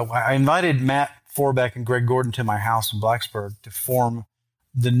Gordon, I invited Matt Forbeck and Greg Gordon to my house in Blacksburg to form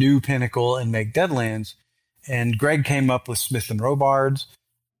the new Pinnacle and make Deadlands. And Greg came up with Smith and Robards.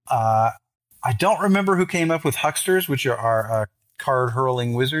 I don't remember who came up with Hucksters, which are our card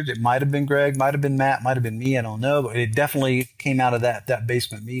hurling wizards. It might have been Greg, might have been Matt, might have been me. I don't know, but it definitely came out of that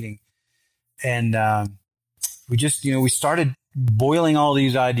basement meeting. And we just, we started boiling all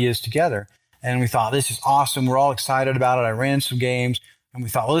these ideas together. And we thought, this is awesome. We're all excited about it. I ran some games, and we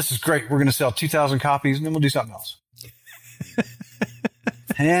thought, well, this is great. We're going to sell 2,000 copies, and then we'll do something else.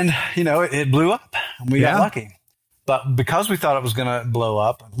 And, it blew up, and we got lucky. But because we thought it was going to blow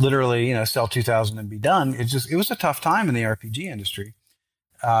up, literally, sell 2,000 and be done, it was a tough time in the RPG industry.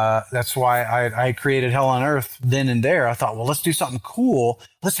 That's why I created Hell on Earth then and there. I thought, well, let's do something cool.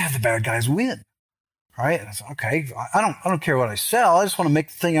 Let's have the bad guys win. Right? And I said, okay, I don't care what I sell. I just want to make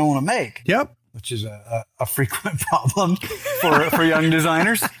the thing I want to make. Yep. Which is a frequent problem for young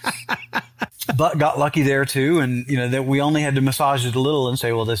designers. But got lucky there too. And, that we only had to massage it a little and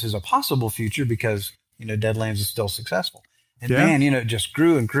say, well, this is a possible future because, Deadlands is still successful. And man, it just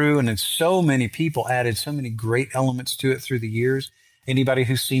grew and grew. And then so many people added so many great elements to it through the years. Anybody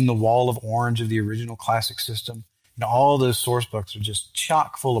who's seen the Wall of Orange of the original classic system, all those source books are just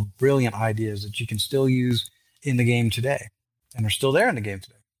chock full of brilliant ideas that you can still use in the game today and are still there in the game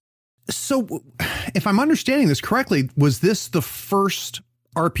today. So if I'm understanding this correctly, was this the first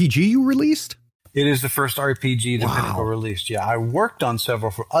RPG you released? It is the first RPG that Pinnacle released. Yeah, I worked on several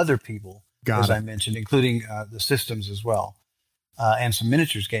for other people, I mentioned, including the systems as well, and some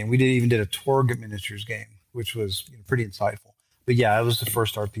miniatures game. We even did a Torg miniatures game, which was pretty insightful. But yeah, it was the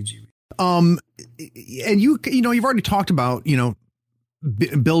first RPG. And you've already talked about,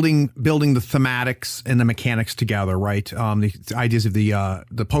 building the thematics and the mechanics together, right? The ideas of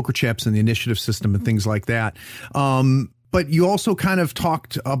the poker chips and the initiative system and things like that. But you also kind of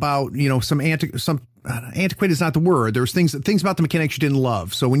talked about, some antiquated is not the word. There's things about the mechanics you didn't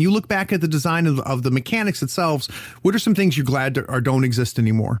love. So when you look back at the design of the mechanics themselves, what are some things you're glad don't exist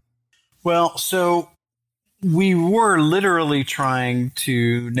anymore? Well, so we were literally trying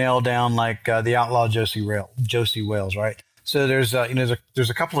to nail down the outlaw Josie Wales, right? So there's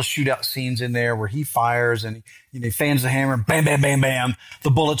a couple of shootout scenes in there where he fires and he fans the hammer, bam, bam, bam, bam.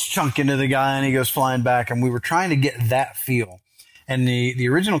 The bullets chunk into the guy and he goes flying back. And we were trying to get that feel. And the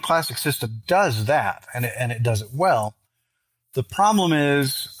original classic system does that, and it does it well. The problem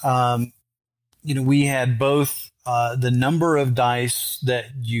is, we had both the number of dice that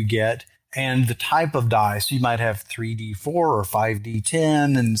you get and the type of dice. You might have 3D4 or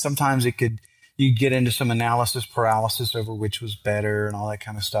 5D10, and sometimes you get into some analysis paralysis over which was better and all that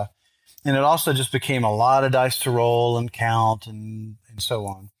kind of stuff. And it also just became a lot of dice to roll and count and so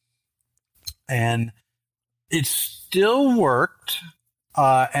on. And it still worked,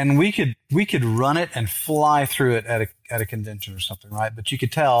 and we could run it and fly through it at a convention or something, right? But you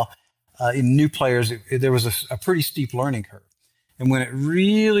could tell in new players, there was a pretty steep learning curve. And when it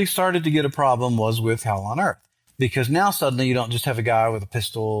really started to get a problem was with Hell on Earth, because now suddenly you don't just have a guy with a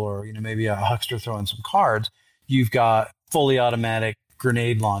pistol or, maybe a huckster throwing some cards. You've got fully automatic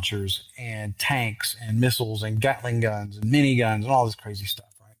grenade launchers and tanks and missiles and Gatling guns and miniguns and all this crazy stuff,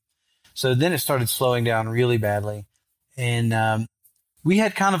 right? So then it started slowing down really badly. And we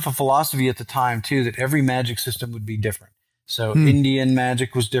had kind of a philosophy at the time, too, that every magic system would be different. So Indian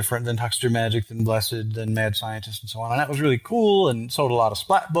magic was different than Huckster magic, than Blessed, than Mad Scientist, and so on. And that was really cool and sold a lot of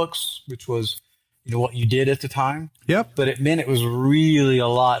splat books, which was, what you did at the time. Yep. But it meant it was really a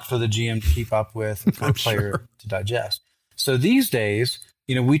lot for the GM to keep up with and for the player to digest. So these days,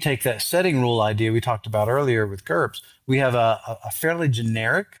 we take that setting rule idea we talked about earlier with GURPS. We have a fairly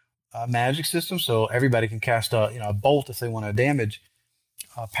generic magic system, so everybody can cast a bolt if they want to damage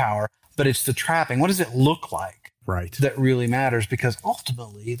power. But it's the trapping. What does it look like? Right. That really matters, because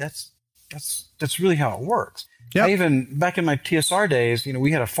ultimately that's really how it works. Yep. I even back in my TSR days,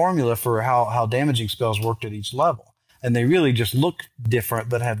 we had a formula for how damaging spells worked at each level, and they really just look different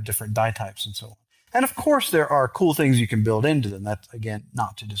but have different die types and so on. And of course, there are cool things you can build into them. That's, again,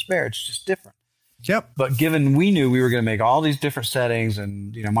 not to despair. It's just different. Yep. But given we knew we were going to make all these different settings,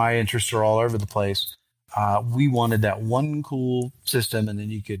 and my interests are all over the place, we wanted that one cool system, and then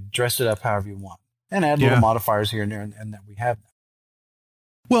you could dress it up however you want and add little modifiers here and there, and that we have now.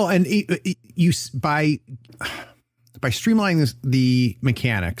 Well, and you by streamlining the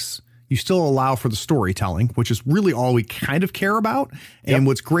mechanics, you still allow for the storytelling, which is really all we kind of care about. And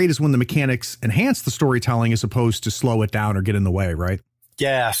what's great is when the mechanics enhance the storytelling as opposed to slow it down or get in the way, right?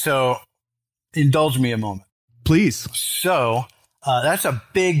 Yeah. So indulge me a moment, please. So that's a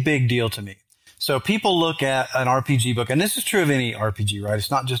big, big deal to me. So people look at an RPG book, and this is true of any RPG, right?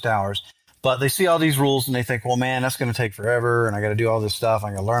 It's not just ours. But they see all these rules and they think, well, man, that's going to take forever, and I got to do all this stuff.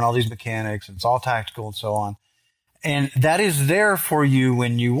 I got to learn all these mechanics, and it's all tactical and so on. And that is there for you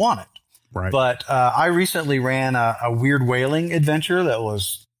when you want it. Right. But I recently ran a weird whaling adventure that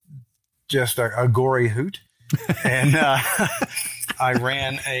was just a gory hoot. And I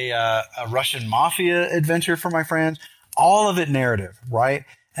ran a Russian mafia adventure for my friends. All of it narrative, right?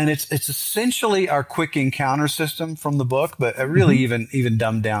 And it's essentially our quick encounter system from the book, but really even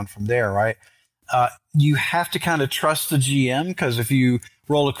dumbed down from there, right? You have to kind of trust the GM, because if you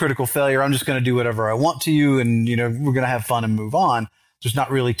roll a critical failure, I'm just going to do whatever I want to you, and we're going to have fun and move on. There's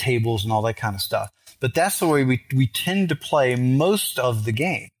not really tables and all that kind of stuff. But that's the way we tend to play most of the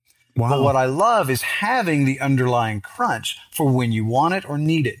game. Wow. But what I love is having the underlying crunch for when you want it or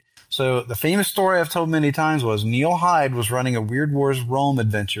need it. So the famous story I've told many times was Neil Hyde was running a Weird Wars Rome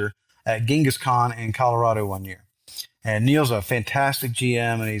adventure at Genghis Khan in Colorado one year. And Neil's a fantastic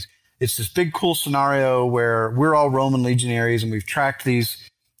GM, and it's this big cool scenario where we're all Roman legionaries, and we've tracked these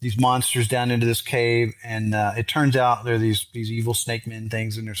monsters down into this cave, and it turns out they're these evil snake men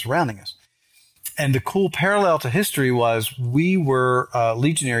things, and they're surrounding us. And the cool parallel to history was we were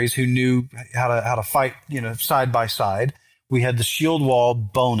legionaries who knew how to fight, side by side. We had the shield wall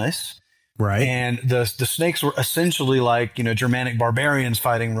bonus, right? And the snakes were essentially like Germanic barbarians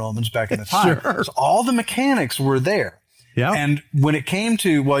fighting Romans back in the time. Sure. So all the mechanics were there. Yeah. And when it came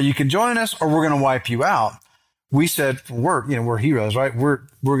to, well, you can join us or we're going to wipe you out, we said we're heroes, right? We're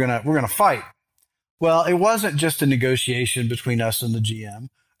gonna fight. Well, it wasn't just a negotiation between us and the GM,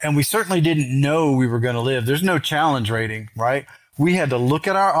 and we certainly didn't know we were going to live. There's no challenge rating, right? We had to look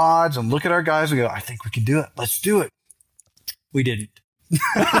at our odds and look at our guys and go, I think we can do it. Let's do it. We didn't.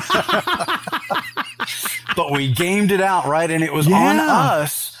 But we gamed it out, right? And it was on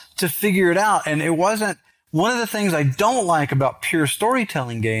us to figure it out. And it wasn't one of the things I don't like about pure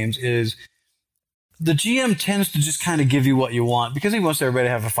storytelling games is the GM tends to just kind of give you what you want because he wants everybody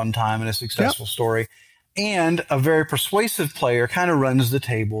to have a fun time and a successful story. And a very persuasive player kind of runs the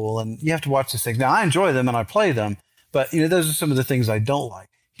table, and you have to watch these things. Now, I enjoy them and I play them, but those are some of the things I don't like.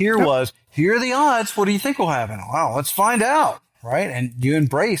 Here are the odds. What do you think will happen? Well, let's find out, right? And you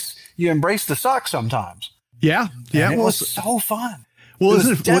embrace the suck sometimes. Yeah. And it was so fun. Well, it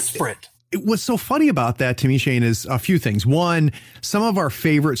was desperate. What's so funny about that to me, Shane, is a few things. One, some of our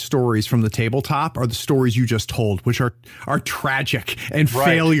favorite stories from the tabletop are the stories you just told, which are tragic and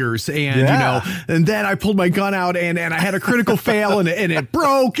failures. And, and then I pulled my gun out and I had a critical fail and it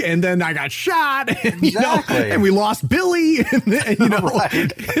broke, and then I got shot and, and we lost Billy and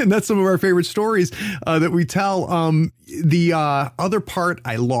and that's some of our favorite stories that we tell. The other part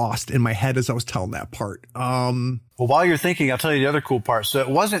I lost in my head as I was telling that part. Well, while you're thinking, I'll tell you the other cool part. So it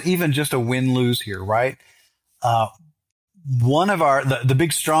wasn't even just a win-lose here, right? One of the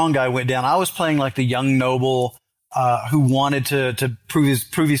big strong guy went down. I was playing like the young noble who wanted to prove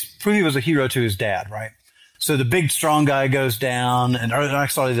he was a hero to his dad, right? So the big strong guy goes down, and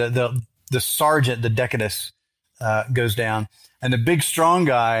actually the sergeant, the Decadus, goes down, and the big strong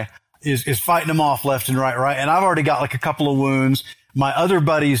guy is fighting him off left and right. And I've already got like a couple of wounds. My other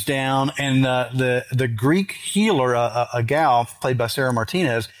buddy's down, and the Greek healer, a gal played by Sarah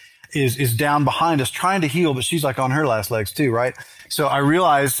Martinez, is down behind us trying to heal, but she's like on her last legs too, right? So I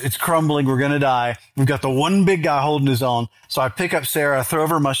realize it's crumbling. We're going to die. We've got the one big guy holding his own. So I pick up Sarah, I throw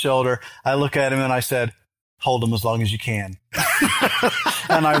over my shoulder. I look at him and I said, hold him as long as you can.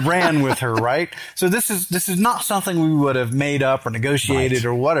 And I ran with her, right? So this is not something we would have made up or negotiated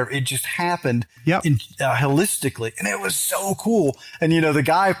or whatever. It just happened holistically. And it was so cool. And, the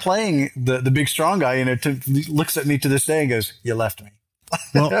guy playing the big strong guy, looks at me to this day and goes, you left me.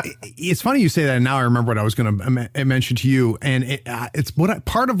 Well, it's funny you say that. And now I remember what I was going to mention to you. And it's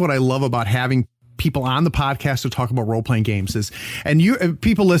part of what I love about having people on the podcast to talk about role-playing games is, and you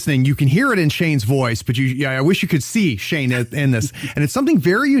people listening, you can hear it in Shane's voice, but I wish you could see Shane in this. And it's something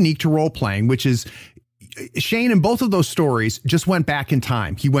very unique to role-playing, which is Shane in both of those stories just went back in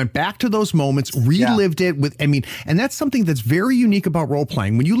time. He went back to those moments, relived it and that's something that's very unique about role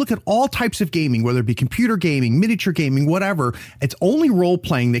playing. When you look at all types of gaming, whether it be computer gaming, miniature gaming, whatever, it's only role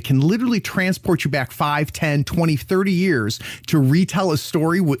playing that can literally transport you back 5, 10, 20, 30 years to retell a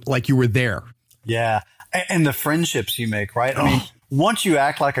story like you were there. Yeah. And the friendships you make, right? I mean, once you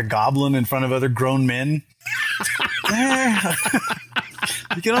act like a goblin in front of other grown men,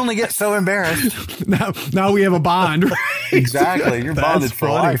 you can only get so embarrassed. Now we have a bond. Right? Exactly. You're bonded for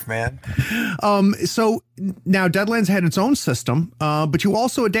life, man. So now Deadlands had its own system, but you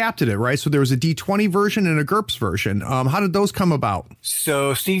also adapted it, right? So there was a D20 version and a GURPS version. How did those come about?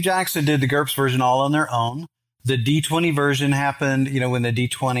 So Steve Jackson did the GURPS version all on their own. The D20 version happened, when the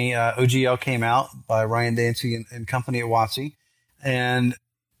D20 OGL came out by Ryan Dancy and company at WotC. And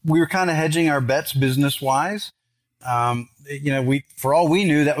we were kind of hedging our bets business-wise. For all we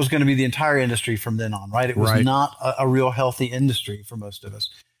knew, that was going to be the entire industry from then on, right? It was not a real healthy industry for most of us.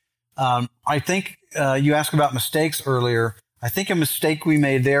 I think you asked about mistakes earlier. I think a mistake we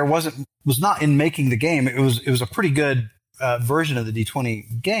made there was not in making the game. It was a pretty good version of the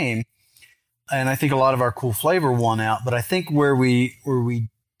D20 game, and I think a lot of our cool flavor won out. But I think where we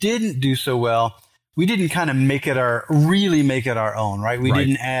didn't do so well, we didn't kind of really make it our own, right? We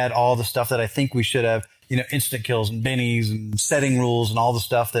didn't add all the stuff that I think we should have. Instant kills and bennies and setting rules and all the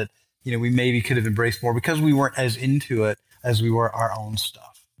stuff that, we maybe could have embraced more because we weren't as into it as we were our own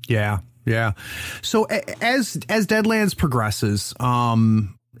stuff. Yeah. Yeah. So as Deadlands progresses,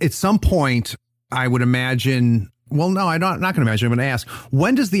 at some point, I would imagine, well, no, I'm not going to imagine. I'm going to ask,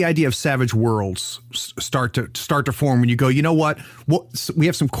 when does the idea of Savage Worlds start to form? When you go, you know what, we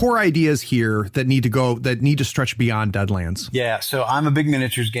have some core ideas here that need to stretch beyond Deadlands. Yeah. So I'm a big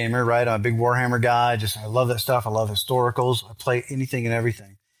miniatures gamer, right? I'm a big Warhammer guy. I love that stuff. I love historicals. I play anything and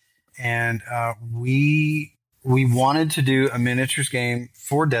everything. And we wanted to do a miniatures game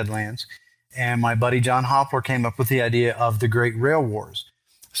for Deadlands. And my buddy John Hopler came up with the idea of the Great Rail Wars.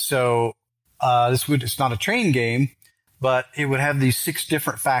 So it's not a train game, but it would have these 6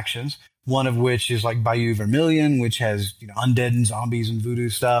 different factions, one of which is like Bayou Vermilion, which has, undead and zombies and voodoo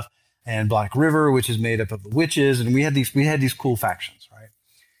stuff, and Black River, which is made up of the witches. And we had these cool factions, right?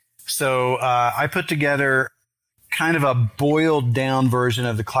 So, I put together kind of a boiled down version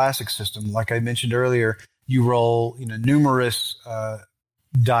of the classic system. Like I mentioned earlier, you roll, numerous,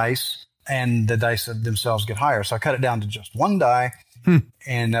 dice, and the dice themselves get higher. So I cut it down to just 1 die.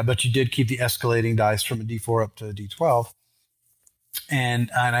 And but you did keep the escalating dice from a D4 up to a D12.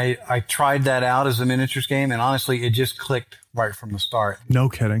 And I tried that out as a miniatures game, and honestly, it just clicked right from the start. No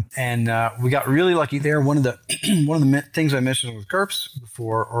kidding. And we got really lucky there. One of the things I mentioned with GURPS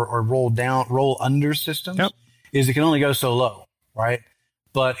before, or roll under systems, is it can only go so low, right?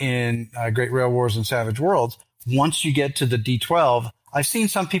 But in Great Rail Wars and Savage Worlds, once you get to the D12, I've seen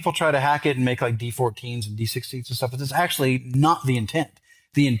some people try to hack it and make like D14s and D16s and stuff, but that's actually not the intent.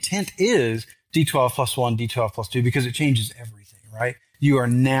 The intent is D12 plus 1, D12 plus 2, because it changes everything, right? You are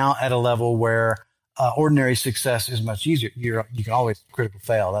now at a level where ordinary success is much easier. You can always critical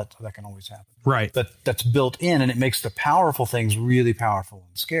fail. That can always happen. Right. But that's built in, and it makes the powerful things really powerful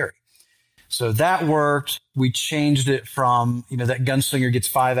and scary. So that worked. We changed it from, that gunslinger gets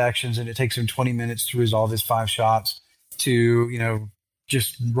 5 actions and it takes him 20 minutes to resolve his 5 shots to,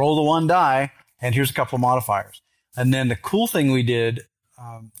 just roll the 1 die, and here's a couple of modifiers. And then the cool thing we did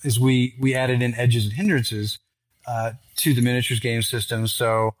is we added in edges and hindrances to the miniatures game system.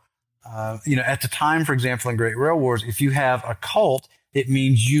 So, at the time, for example, in Great Rail Wars, if you have a cult, it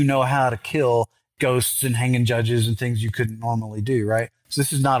means you know how to kill ghosts and hanging judges and things you couldn't normally do, right? So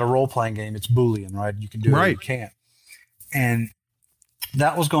this is not a role-playing game. It's Boolean, right? You can do it or you can't. And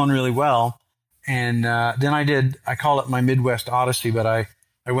that was going really well. And then I call it my Midwest Odyssey, but I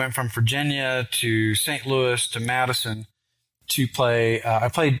went from Virginia to St. Louis to Madison to play. I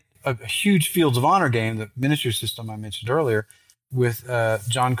played a huge Fields of Honor game, the miniature system I mentioned earlier, with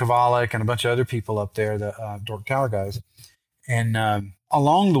John Kovalik and a bunch of other people up there, the Dork Tower guys. And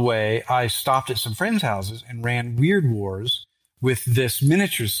along the way, I stopped at some friends' houses and ran Weird Wars with this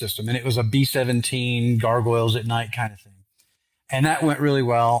miniature system. And it was a B-17 gargoyles at night kind of thing. And that went really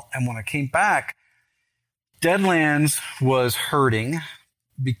well. And when I came back, Deadlands was hurting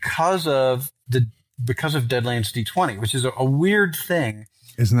because of Deadlands D20, which is a weird thing.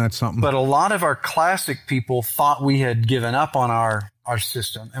 Isn't that something? But a lot of our classic people thought we had given up on our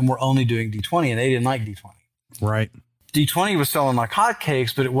system and we're only doing D20, and they didn't like D20. Right. D20 was selling like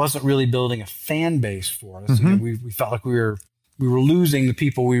hotcakes, but it wasn't really building a fan base for us. You know, we felt like we were losing the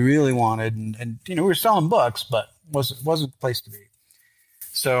people we really wanted, and you know, we were selling books, but wasn't the place to be.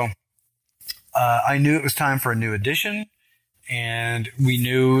 So I knew it was time for a new edition, and we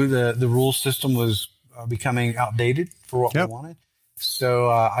knew the rule system was becoming outdated for what we wanted. So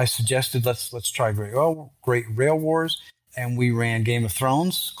I suggested let's try Great Rail Wars, and we ran Game of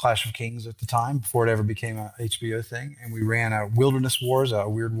Thrones, Clash of Kings at the time, before it ever became a HBO thing, and we ran a Wilderness Wars, a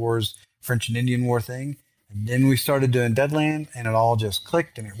Weird Wars French and Indian War thing, and then we started doing Deadland, and it all just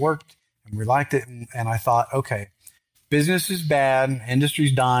clicked and it worked, and we liked it, and I thought, okay, business is bad,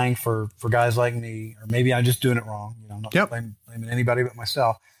 industry's dying for guys like me, or maybe I'm just doing it wrong. You know, I'm not blaming anybody but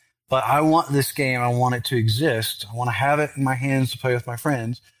myself. But I want this game. I want it to exist. I want to have it in my hands to play with my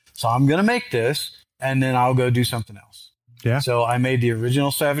friends. So I'm going to make this, and then I'll go do something else. Yeah. So I made the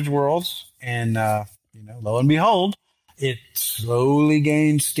original Savage Worlds, and you know, lo and behold, it slowly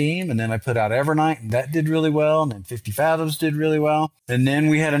gained steam. And then I put out Evernight, and that did really well. And then 50 Fathoms did really well. And then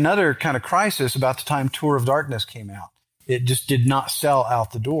we had another kind of crisis about the time Tour of Darkness came out. It just did not sell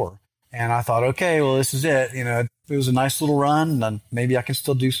out the door. And I thought, okay, well, this is it. You know, it was a nice little run, and maybe I can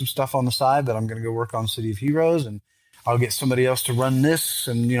still do some stuff on the side, but I'm going to go work on City of Heroes, and I'll get somebody else to run this,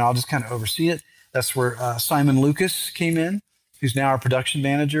 and, you know, I'll just kind of oversee it. That's where Simon Lucas came in, who's now our production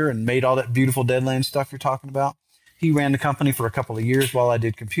manager and made all that beautiful Deadlands stuff you're talking about. He ran the company for a couple of years while I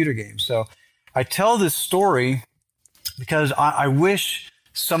did computer games. So I tell this story because I wish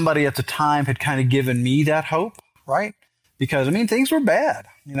somebody at the time had kind of given me that hope, right? Because, I mean, things were bad.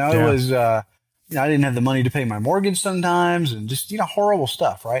 You know, it was, you know, I didn't have the money to pay my mortgage sometimes, and just, you know, horrible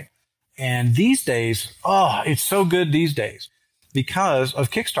stuff, right? And these days, oh, it's so good these days because of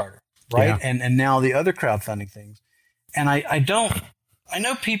Kickstarter, right? Yeah. And now the other crowdfunding things. And I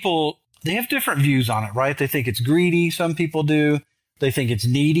know people, they have different views on it, right? They think it's greedy. Some people do. They think it's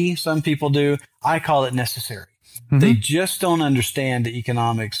needy. Some people do. I call it necessary. Mm-hmm. They just don't understand the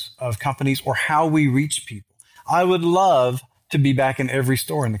economics of companies or how we reach people. I would love to be back in every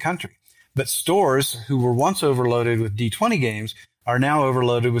store in the country, but stores who were once overloaded with D20 games are now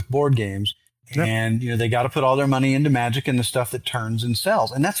overloaded with board games. Yep. And, you know, they got to put all their money into Magic and the stuff that turns and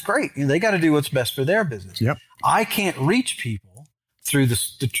sells. And that's great. You know, they got to do what's best for their business. Yep. I can't reach people through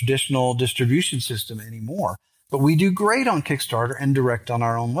the traditional distribution system anymore, but we do great on Kickstarter and direct on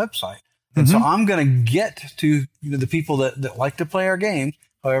our own website. And so I'm going to get to, you know, the people that like to play our game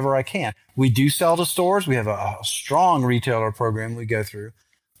however I can. We do sell to stores. We have a strong retailer program we go through,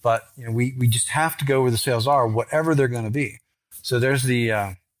 but, you know, we just have to go where the sales are, whatever they're going to be. So there's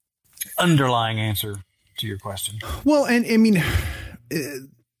the underlying answer to your question. Well, and I mean,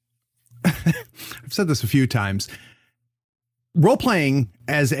 I've said this a few times. Role-playing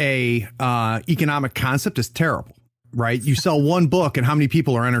as a economic concept is terrible. Right. You sell one book and how many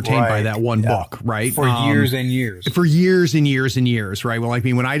people are entertained by that one book. Right. For years and years. For years and years and years. Right. Well, I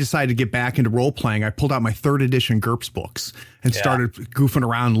mean, when I decided to get back into role playing, I pulled out my 3rd edition GURPS books and started goofing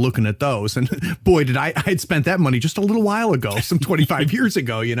around looking at those. And boy, did I'd spent that money just a little while ago, some 25 years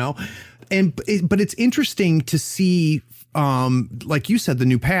ago, you know, but it's interesting to see, like you said, the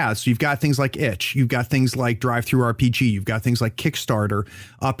new paths. You've got things like Itch. You've got things like Drive-Thru-RPG. You've got things like Kickstarter.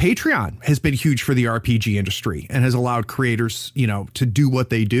 Patreon has been huge for the RPG industry and has allowed creators, you know, to do what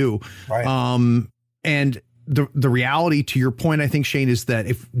they do. Right. And the reality, to your point, I think, Shane, is that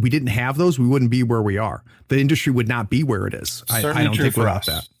if we didn't have those, we wouldn't be where we are. The industry would not be where it is. I don't think without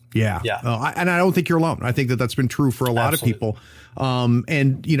that. Yeah. And I don't think you're alone. I think that's been true for a lot of people.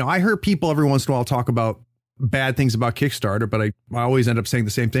 And, you know, I hear people every once in a while talk about bad things about Kickstarter, but I always end up saying the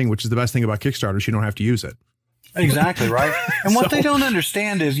same thing, which is the best thing about Kickstarter is you don't have to use it. Exactly, right? And what they don't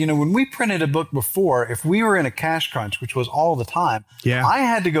understand is, when we printed a book before, if we were in a cash crunch, which was all the time, I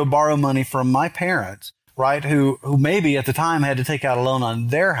had to go borrow money from my parents, right? Who maybe at the time had to take out a loan on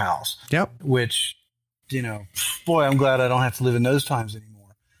their house. Yep. Which, boy, I'm glad I don't have to live in those times anymore.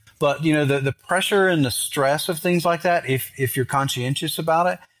 But, the pressure and the stress of things like that, if you're conscientious about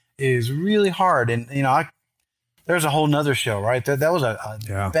it, is really hard. And, there's a whole nother show, right? That was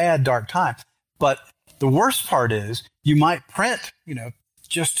a bad, dark time. But the worst part is you might print,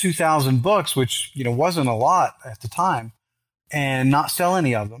 just 2,000 books, which, wasn't a lot at the time, and not sell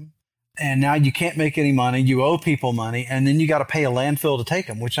any of them. And now you can't make any money. You owe people money, and then you got to pay a landfill to take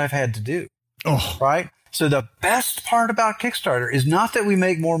them, which I've had to do. Oh, right. So the best part about Kickstarter is not that we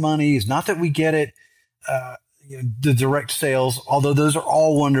make more money, is not that we get it, the direct sales, although those are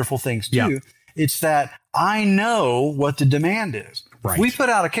all wonderful things too. Yeah. It's that I know what the demand is. Right. If we put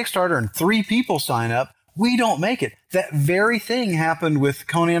out a Kickstarter and 3 people sign up, we don't make it. That very thing happened with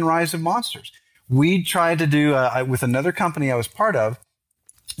Conan Rise of Monsters. We tried to do, with another company I was part of,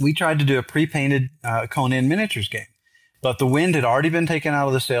 we tried to do a pre-painted Conan miniatures game. But the wind had already been taken out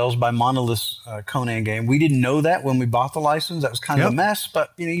of the sales by Monolith's Conan game. We didn't know that when we bought the license. That was kind of a mess, but,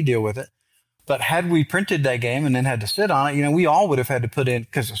 you deal with it. But had we printed that game and then had to sit on it, we all would have had to put in,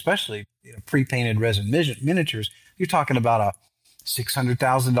 because especially pre-painted resin miniatures, you're talking about a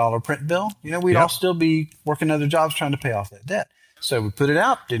 $600,000 print bill. We'd all still be working other jobs trying to pay off that debt. So we put it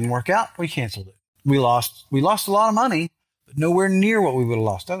out, didn't work out, we canceled it. We lost a lot of money, but nowhere near what we would have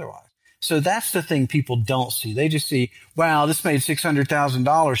lost otherwise. So that's the thing people don't see. They just see, wow, this made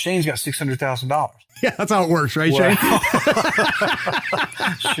 $600,000. Shane's got $600,000. Yeah, that's how it works, right, Shane?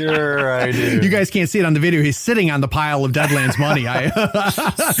 Sure, I do. You guys can't see it on the video. He's sitting on the pile of Deadlands money.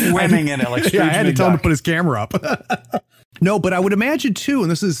 Swimming in it like Scrooge. Yeah, I had to tell him to put his camera up. No, but I would imagine, too,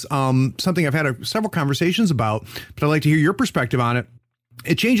 and this is something I've had several conversations about, but I'd like to hear your perspective on it.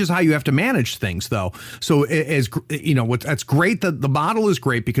 It changes how you have to manage things, though. So, that's great. The model is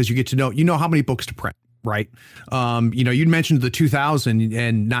great because you get to know how many books to print, right? You'd mentioned the 2,000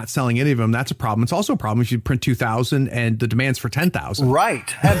 and not selling any of them. That's a problem. It's also a problem if you print 2,000 and the demand's for 10,000.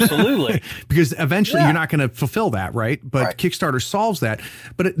 Right. Absolutely. Because eventually you're not going to fulfill that, right? But Kickstarter solves that.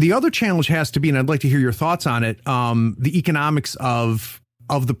 But the other challenge has to be, and I'd like to hear your thoughts on it, the economics of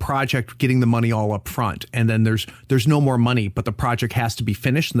the project, getting the money all up front, and then there's no more money, but the project has to be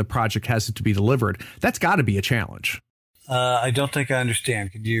finished and the project has to be delivered. That's got to be a challenge. I don't think I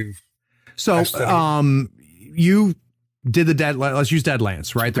understand. Could you? So, you did let's use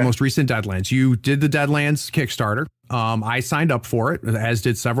Deadlands, right? Okay. The most recent Deadlands. You did the Deadlands Kickstarter. I signed up for it, as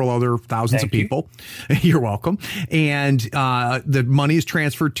did several other thousands of people. You're welcome. And the money is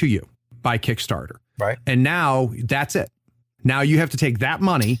transferred to you by Kickstarter. Right. And now that's it. Now you have to take that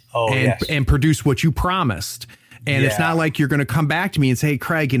money and produce what you promised. And it's not like you're going to come back to me and say, hey,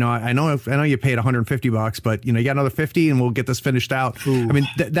 Craig, I know you paid $150, but you got another 50 and we'll get this finished out. Ooh. I mean,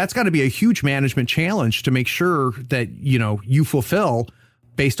 that's got to be a huge management challenge to make sure that, you fulfill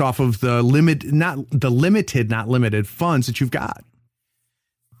based off of the limited, not limited funds that you've got.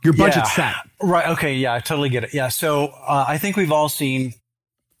 Your budget's set. Right. Okay. Yeah, I totally get it. Yeah. So I think we've all seen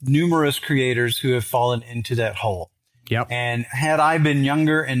numerous creators who have fallen into that hole. Yep. And had I been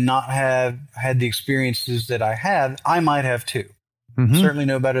younger and not have had the experiences that I had, I might have too. Mm-hmm. Certainly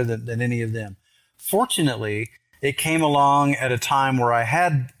no better than any of them. Fortunately, it came along at a time where I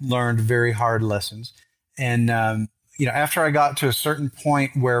had learned very hard lessons. And, after I got to a certain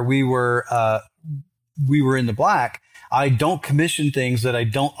point where we were in the black, I don't commission things that I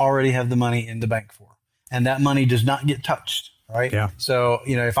don't already have the money in the bank for. And that money does not get touched. Right. Yeah. So,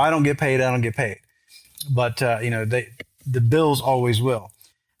 if I don't get paid, I don't get paid. But, the bills always will.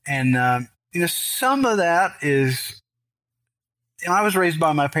 And, some of that is, I was raised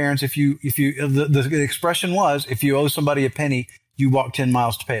by my parents. The expression was, if you owe somebody a penny, you walk 10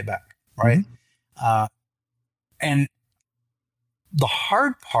 miles to pay it back. Right. Mm-hmm. And the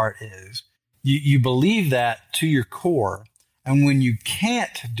hard part is you believe that to your core. And when you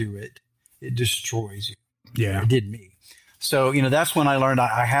can't do it, it destroys you. Yeah. It did me. So, that's when I learned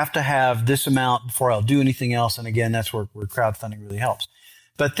I have to have this amount before I'll do anything else. And again, that's where crowdfunding really helps.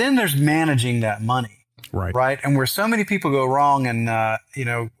 But then there's managing that money. Right. Right. And where so many people go wrong. And,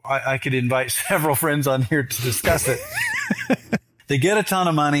 I could invite several friends on here to discuss it. They get a ton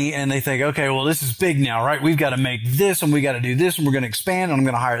of money and they think, okay, well, this is big now, right? We've got to make this and we got to do this and we're going to expand and I'm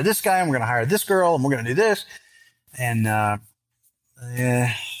going to hire this guy and we're going to hire this girl and we're going to do this. And,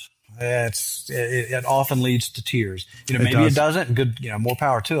 it often leads to tears. Maybe it doesn't. Good, more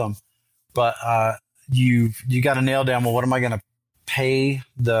power to them. But you got to nail down. Well, what am I going to pay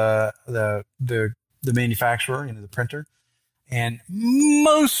the the manufacturer, the printer. And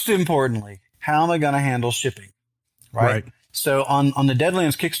most importantly, how am I going to handle shipping? Right. So on the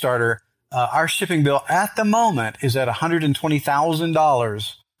Deadlands Kickstarter, our shipping bill at the moment is at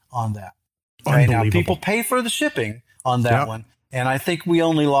 $120,000 on that. Right now, people pay for the shipping on that one. And I think we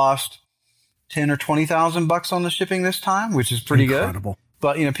only lost $10,000 or $20,000 on the shipping this time, which is pretty good.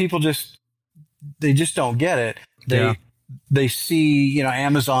 But, people they just don't get it. They see,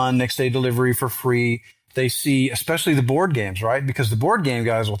 Amazon next day delivery for free. They see, especially the board games, right? Because the board game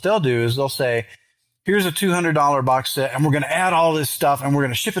guys, what they'll do is they'll say, here's a $200 box set, and we're going to add all this stuff, and we're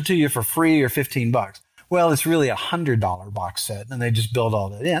going to ship it to you for free or $15. Well, it's really a $100 box set, and they just build all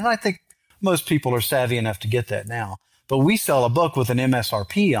that in. And I think most people are savvy enough to get that now. But we sell a book with an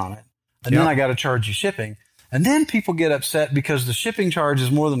MSRP on it, and then I got to charge you shipping. And then people get upset because the shipping charge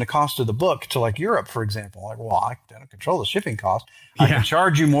is more than the cost of the book to like Europe, for example. Like, well, I don't control the shipping cost. I can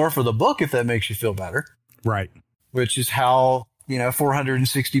charge you more for the book if that makes you feel better. Right. Which is how,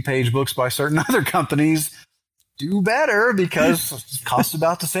 460-page books by certain other companies do better because it costs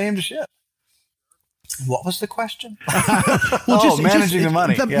about the same to ship. What was the question? Managing the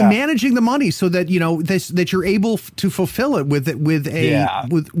money. Managing the money so that that you're able to fulfill it with a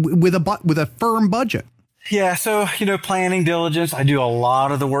firm budget. Yeah, so planning, diligence. I do a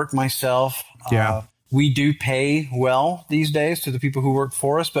lot of the work myself. We do pay well these days to the people who work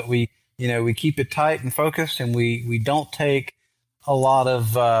for us, but we keep it tight and focused, and we don't take a lot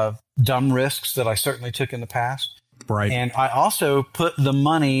of dumb risks that I certainly took in the past. Right. And I also put the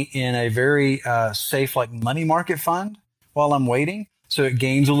money in a very safe, like money market fund while I'm waiting. So it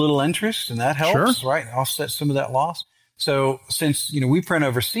gains a little interest, and that helps, right? Offset some of that loss. So since, we print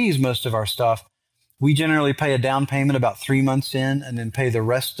overseas most of our stuff, we generally pay a down payment about 3 months in and then pay the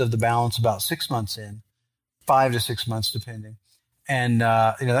rest of the balance about 6 months in, 5 to 6 months, depending. And,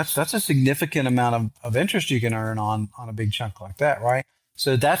 that's a significant amount of interest you can earn on a big chunk like that, right?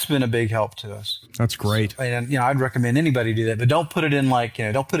 So that's been a big help to us. That's great. So, and, I'd recommend anybody do that, but don't put it in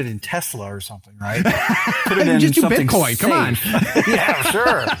don't put it in Tesla or something, right? Put it in just do something Bitcoin. safe. Come on. Yeah,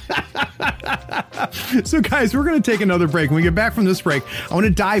 sure. So guys, we're going to take another break. When we get back from this break, I want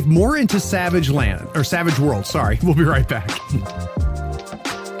to dive more into Savage Worlds. Sorry. We'll be right back.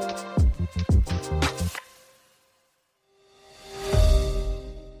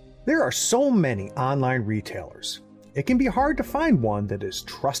 There are so many online retailers. It can be hard to find one that is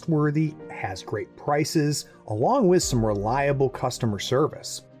trustworthy, has great prices, along with some reliable customer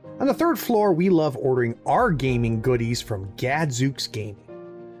service. On the third floor, we love ordering our gaming goodies from Gadzooks Gaming.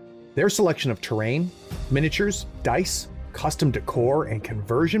 Their selection of terrain, miniatures, dice, custom decor, and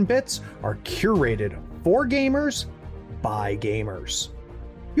conversion bits are curated for gamers by gamers.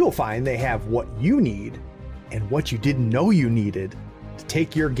 You'll find they have what you need and what you didn't know you needed to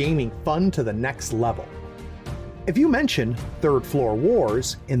take your gaming fun to the next level. If you mention Third Floor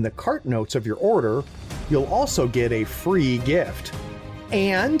Wars in the cart notes of your order, you'll also get a free gift.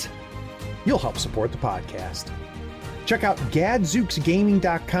 And you'll help support the podcast. Check out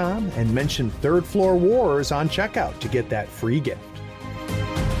gadzooksgaming.com and mention Third Floor Wars on checkout to get that free gift.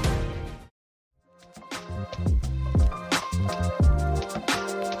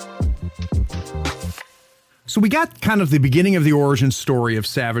 So we got kind of the beginning of the origin story of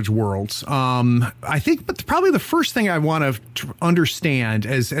Savage Worlds. I think, but probably the first thing I want to understand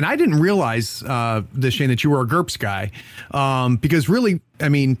is, and I didn't realize this, Shane, that you were a GURPS guy, because really, I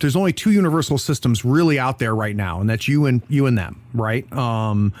mean, there's only two universal systems really out there right now, and that's you and them, right?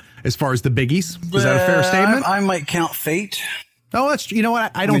 As far as the biggies, is that a fair statement? I might count Fate. Oh, that's, you know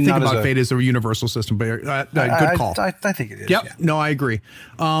what? I don't think about Fate as a universal system, but good call. I think it is. Yep. Yeah. No, I agree.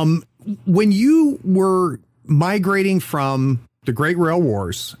 When you were migrating from the Great Rail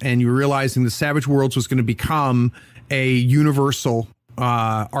Wars and you realizing the Savage Worlds was going to become a universal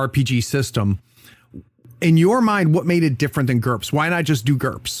RPG system, in your mind, what made it different than GURPS? Why not just do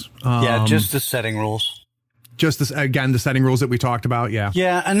GURPS? Just the setting rules. Just this, again, the setting rules that we talked about. Yeah.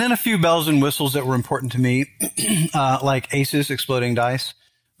 Yeah. And then a few bells and whistles that were important to me, like aces, exploding dice.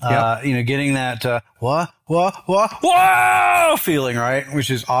 Getting that whoa feeling, right?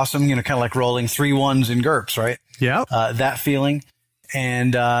 Which is awesome. Kind of like rolling 3 1s in GURPS, right? Yeah. That feeling.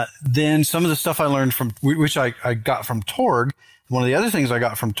 And then some of the stuff I learned from, which I got from Torg. One of the other things I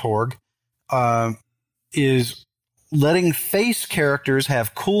got from Torg is letting face characters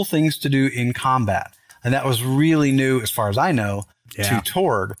have cool things to do in combat. And that was really new, as far as I know, to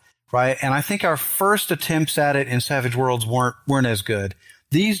Torg, right? And I think our first attempts at it in Savage Worlds weren't as good.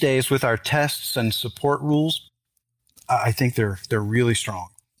 These days, with our tests and support rules, I think they're really strong.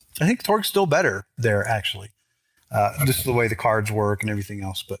 I think Torg's still better there, actually. Just the way the cards work and everything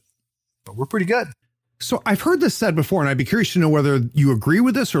else, but we're pretty good. So I've heard this said before, and I'd be curious to know whether you agree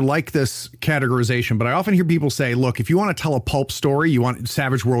with this or like this categorization. But I often hear people say, look, if you want to tell a pulp story, you want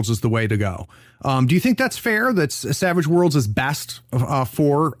Savage Worlds is the way to go. Do you think that's fair? That Savage Worlds is best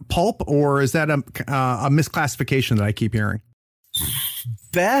for pulp, or is that a misclassification that I keep hearing?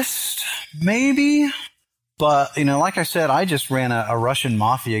 Best, maybe. But, like I said, I just ran a Russian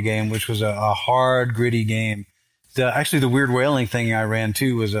mafia game, which was a hard, gritty game. Actually, the Weird Whaling thing I ran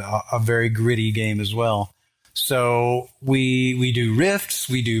too was a very gritty game as well. So we do rifts,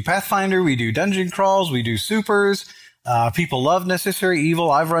 we do Pathfinder, we do dungeon crawls, we do supers. People love Necessary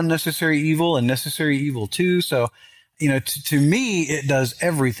Evil. I've run Necessary Evil and Necessary Evil 2. So, to me, it does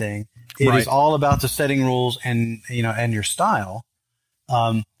everything. It is all about the setting rules and your style.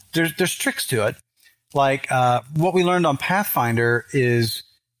 There's tricks to it. Like what we learned on Pathfinder is,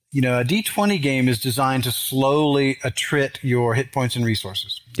 a D20 game is designed to slowly attrit your hit points and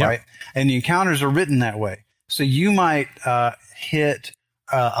resources, right? And the encounters are written that way. So you might hit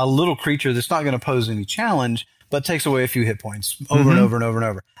a little creature that's not going to pose any challenge, but takes away a few hit points over and over and over and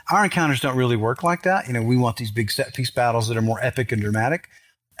over. Our encounters don't really work like that. We want these big set piece battles that are more epic and dramatic.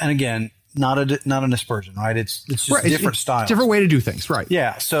 And again, not an aspersion, right? It's just different styles. Different way to do things, right?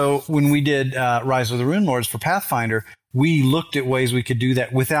 Yeah. So when we did Rise of the Rune Lords for Pathfinder, we looked at ways we could do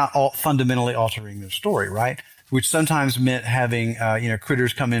that without fundamentally altering their story, right? Which sometimes meant having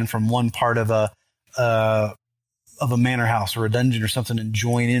critters come in from one part of a manor house or a dungeon or something and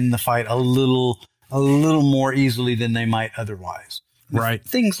join in the fight a little more easily than they might otherwise. Right.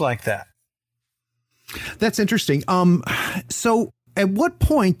 Things like that. That's interesting. So at what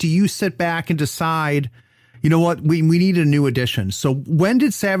point do you sit back and decide, you know what, we need a new edition? So when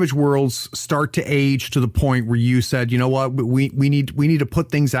did Savage Worlds start to age to the point where you said, you know what, we need to put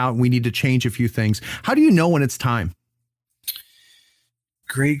things out and we need to change a few things? How do you know when it's time?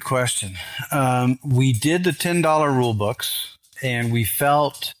 Great question. We did the $10 rule books and we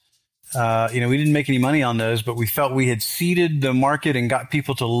felt, we didn't make any money on those, but we felt we had seeded the market and got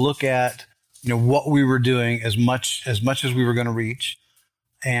people to look at, what we were doing as much as we were going to reach.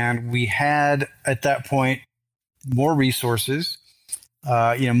 And we had at that point more resources,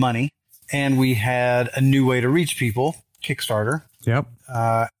 money, and we had a new way to reach people, Kickstarter. Yep.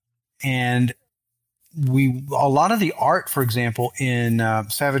 And a lot of the art, for example, in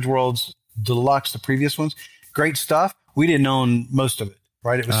Savage Worlds Deluxe, the previous ones, great stuff. We didn't own most of it,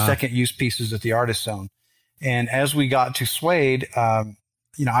 right? It was second use pieces that the artists owned. And as we got to Suede,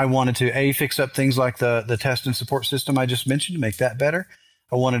 I wanted to fix up things like the test and support system I just mentioned to make that better.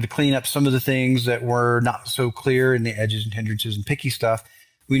 I wanted to clean up some of the things that were not so clear in the edges and hindrances and picky stuff.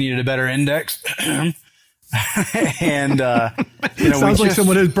 We needed a better index. And, sounds like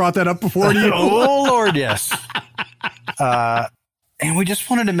someone has brought that up before to you. Oh, Lord, yes. And we just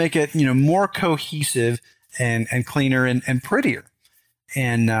wanted to make it, more cohesive and cleaner and prettier.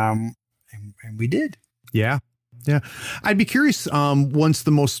 And we did. Yeah. Yeah. I'd be curious, once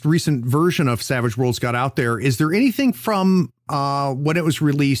the most recent version of Savage Worlds got out there, is there anything from when it was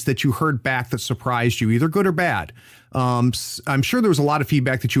released that you heard back that surprised you, either good or bad? I'm sure there was a lot of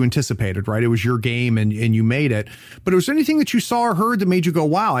feedback that you anticipated, right? It was your game and you made it. But was there anything that you saw or heard that made you go,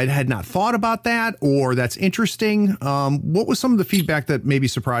 wow, I had not thought about that, or that's interesting? What was some of the feedback that maybe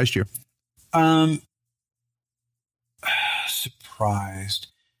surprised you? Surprised.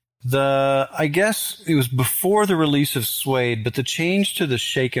 I guess it was before the release of Suede, but the change to the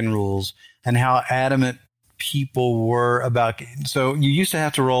Shaken rules and how adamant people were about. So you used to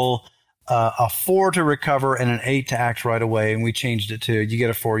have to roll a 4 to recover and an 8 to act right away. And we changed it to, you get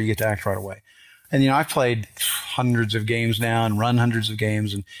a 4, you get to act right away. And, I've played hundreds of games now and run hundreds of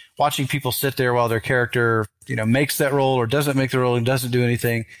games, and watching people sit there while their character, makes that roll or doesn't make the roll and doesn't do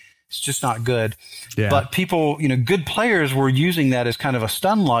anything. It's just not good. Yeah. But people, good players were using that as kind of a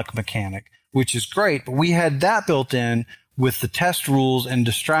stun lock mechanic, which is great. But we had that built in with the test rules and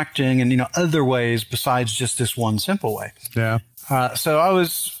distracting and, other ways besides just this one simple way. Yeah. So I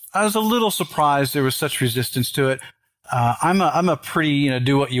was a little surprised there was such resistance to it. I'm a pretty,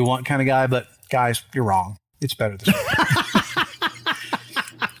 do what you want kind of guy, but guys, you're wrong. It's better this way.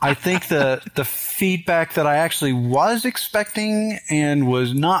 I think the feedback that I actually was expecting and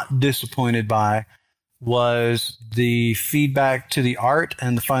was not disappointed by was the feedback to the art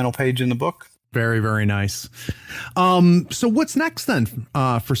and the final page in the book. Very, very nice. So what's next then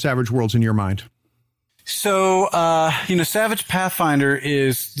for Savage Worlds in your mind? So, Savage Pathfinder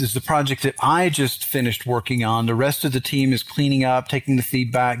is the project that I just finished working on. The rest of the team is cleaning up, taking the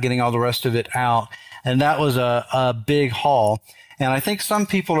feedback, getting all the rest of it out. And that was a big haul. And I think some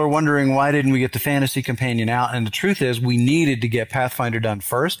people are wondering, why didn't we get the Fantasy Companion out? And the truth is, we needed to get Pathfinder done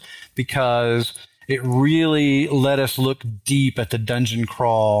first, because it really let us look deep at the dungeon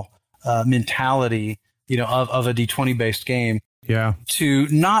crawl mentality, of a D20 based game. Yeah. To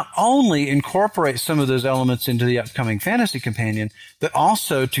not only incorporate some of those elements into the upcoming Fantasy Companion, but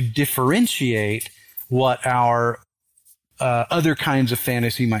also to differentiate what our other kinds of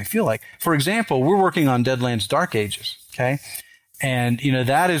fantasy might feel like. For example, we're working on Deadlands Dark Ages. Okay. And,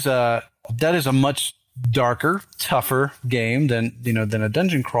 that is a much darker, tougher game than a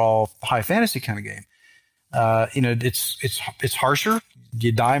dungeon crawl high fantasy kind of game. It's harsher.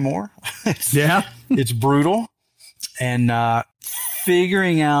 You die more. It's brutal. And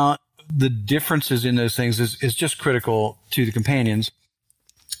figuring out the differences in those things is just critical to the companions,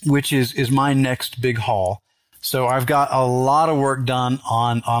 which is my next big haul. So I've got a lot of work done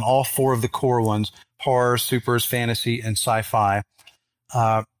on all 4 of the core ones: horror, supers, fantasy, and sci-fi.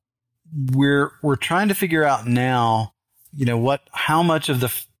 We're trying to figure out now, how much of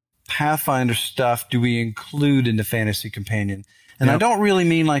the Pathfinder stuff do we include in the Fantasy Companion? And I don't really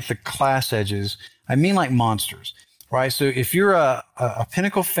mean like the class edges. I mean like monsters, right? So if you're a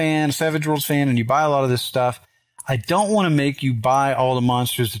Pinnacle fan, a Savage Worlds fan, and you buy a lot of this stuff, I don't want to make you buy all the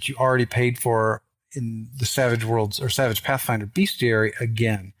monsters that you already paid for in the Savage Worlds or Savage Pathfinder Bestiary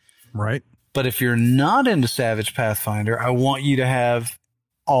again. Right. But if you're not into Savage Pathfinder, I want you to have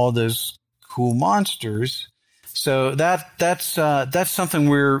all those cool monsters. So that's something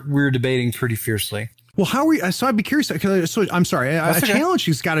we're debating pretty fiercely. Well, how are we? So I'd be curious. So I'm sorry. A challenge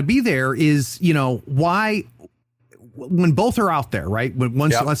has got to be there is, why, when both are out there, right?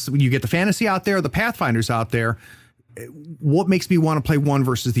 When you get the fantasy out there, the Pathfinders out there, what makes me want to play one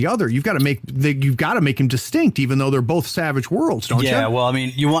versus the other? You've got to make them distinct, even though they're both Savage Worlds, don't you? Yeah. Well, I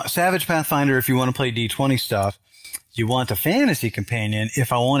mean, you want Savage Pathfinder if you want to play D20 stuff. You want the Fantasy Companion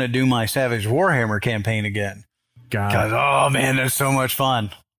if I want to do my Savage Warhammer campaign again. Because, oh man, that's so much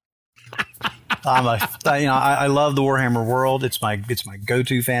fun. I love the Warhammer world. It's my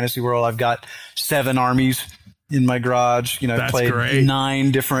go-to fantasy world. I've got 7 armies in my garage. I've played great.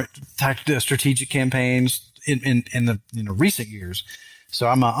 9 different strategic campaigns in the recent years. So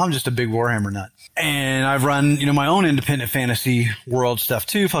I'm just a big Warhammer nut. And I've run, my own independent fantasy world stuff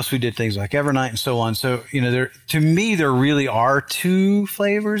too. Plus we did things like Evernight and so on. So, to me, there really are 2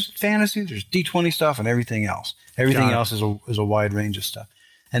 flavors of fantasy. There's D20 stuff and everything else. Everything else is a wide range of stuff.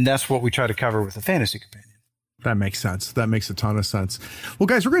 And that's what we try to cover with the Fantasy Companion. That makes sense. That makes a ton of sense. Well,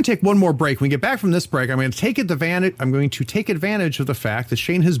 guys, we're going to take one more break. When we get back from this break, I'm going to take advantage of the fact that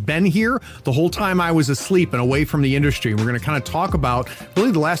Shane has been here the whole time I was asleep and away from the industry. And we're going to kind of talk about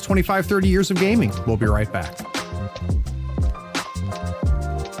really the last 25, 30 years of gaming. We'll be right back.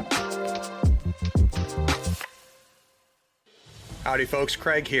 Howdy folks,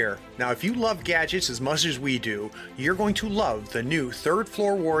 Craig here. Now if you love gadgets as much as we do, you're going to love the new Third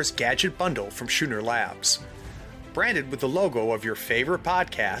Floor Wars Gadget Bundle from Schooner Labs. Branded with the logo of your favorite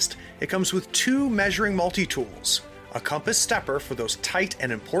podcast, it comes with 2 measuring multi-tools, a compass stepper for those tight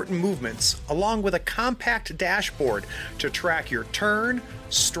and important movements, along with a compact dashboard to track your turn,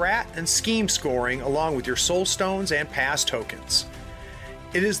 strat, and scheme scoring along with your soul stones and pass tokens.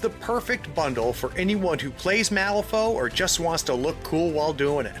 It is the perfect bundle for anyone who plays Malifaux or just wants to look cool while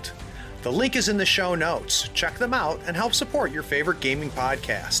doing it. The link is in the show notes. Check them out and help support your favorite gaming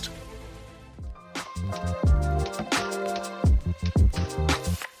podcast.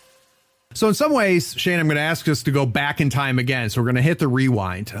 So in some ways, Shane, I'm going to ask us to go back in time again. So we're going to hit the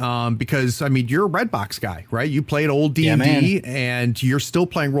rewind because, I mean, you're a Redbox guy, right? You played old D&D and you're still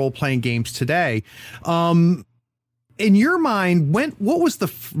playing role-playing games today. In your mind, what was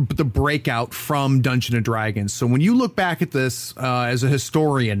the breakout from Dungeons and Dragons? So when you look back at this as a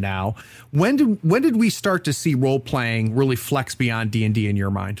historian now, when did we start to see role playing really flex beyond D&D in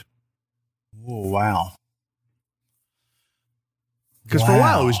your mind? Oh, wow! Because for a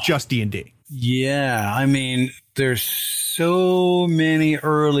while it was just D&D. Yeah, I mean, there's so many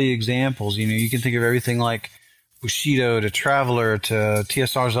early examples. You can think of everything like Bushido to Traveler to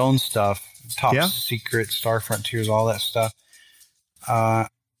TSR's own stuff. Top Secret, Star Frontiers, all that stuff. I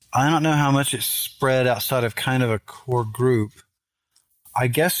don't know how much it's spread outside of kind of a core group. I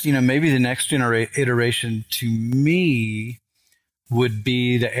guess, maybe the next iteration to me would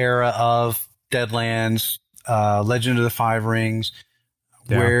be the era of Deadlands, Legend of the Five Rings,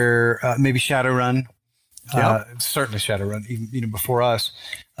 where maybe Shadowrun, certainly Shadowrun, even before us,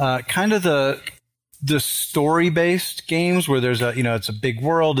 kind of the story-based games where there's it's a big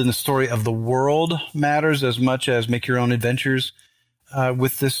world and the story of the world matters as much as make your own adventures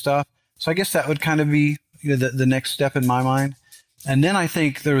with this stuff. So I guess that would kind of be the next step in my mind. And then I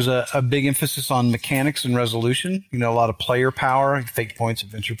think there was a big emphasis on mechanics and resolution. A lot of player power, fate points,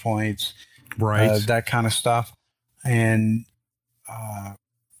 adventure points, right? That kind of stuff. And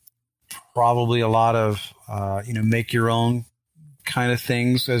probably a lot of, make your own kind of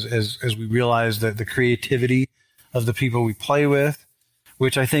things as we realize that the creativity of the people we play with,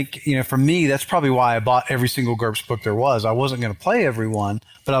 which I think, for me, that's probably why I bought every single GURPS book there was. I wasn't going to play every one,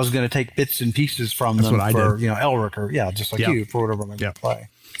 but I was going to take bits and pieces from them for, Elric or, just like you, for whatever I'm going to play.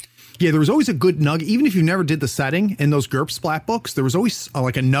 Yeah, there was always a good nugget. Even if you never did the setting in those GURPS splat books, there was always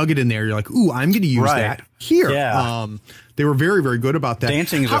like a nugget in there. You're like, ooh, I'm going to use that here. Yeah. They were very, very good about that.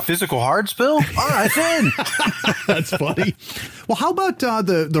 Dancing is a physical hard spill? All right, then. That's funny. Well, how about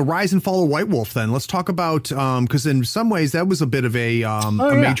the rise and fall of White Wolf then? Let's talk about, because in some ways that was a bit of a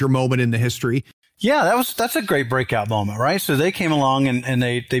major moment in the history. Yeah, that's a great breakout moment, right? So they came along and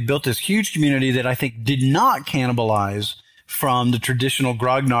they built this huge community that I think did not cannibalize from the traditional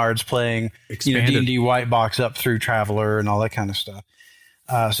grognards playing D&D white box up through Traveler and all that kind of stuff.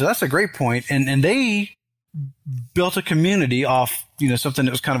 So that's a great point. And they built a community off, something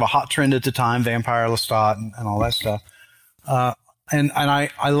that was kind of a hot trend at the time, Vampire Lestat and all that stuff. And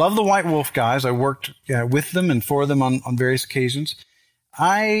I love the White Wolf guys. I worked with them and for them on various occasions.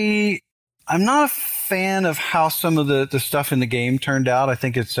 I'm not a fan of how some of the stuff in the game turned out. I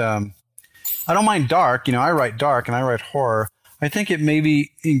think it's, I don't mind dark. I write dark and I write horror. I think it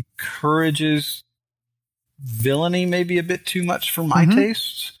maybe encourages villainy maybe a bit too much for my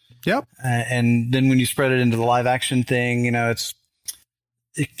tastes. Yep. And then when you spread it into the live action thing,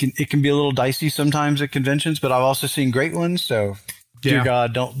 it can be a little dicey sometimes at conventions, but I've also seen great ones. So dear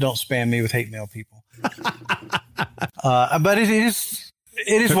God, don't spam me with hate mail, people. But it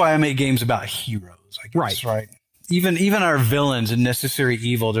is why I make games about heroes, I guess, right? Even our villains in Necessary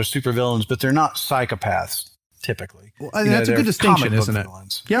Evil, they're super villains, but they're not psychopaths typically. Well, that's a good distinction, isn't it?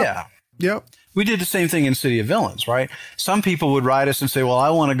 Yep. Yeah. Yep. We did the same thing in City of Villains, right? Some people would write us and say, well, I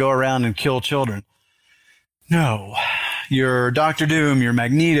want to go around and kill children. No, you're Dr. Doom, you're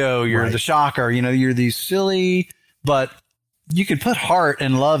Magneto, you're the Shocker, you're these silly, but you can put heart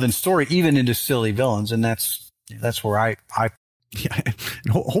and love and story even into silly villains. And that's where I yeah,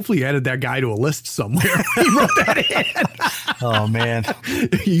 and hopefully you added that guy to a list somewhere. He wrote that in. Oh man,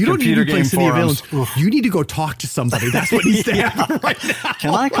 you don't need to play City of Villains. You need to go talk to somebody. That's what needs to happen right now.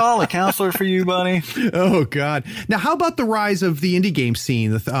 Can I call a counselor for you, buddy? Oh God. Now, how about the rise of the indie game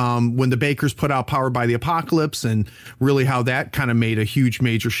scene? When the Bakers put out Powered by the Apocalypse, and really how that kind of made a huge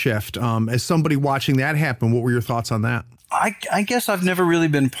major shift. As somebody watching that happen, what were your thoughts on that? I guess I've never really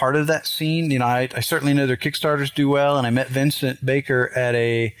been part of that scene. I certainly know their Kickstarters do well, and I met Vincent Baker at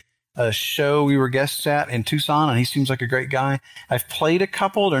a show we were guests at in Tucson, and he seems like a great guy. I've played a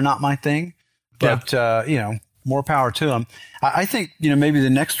couple; they're not my thing, but more power to them. I think maybe the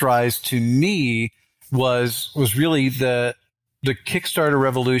next rise to me was really the Kickstarter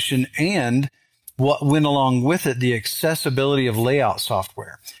revolution and what went along with it, the accessibility of layout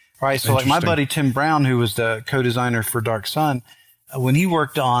software. Right. So like my buddy Tim Brown, who was the co-designer for Dark Sun, when he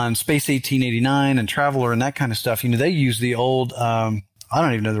worked on Space 1889 and Traveler and that kind of stuff, they use the old, I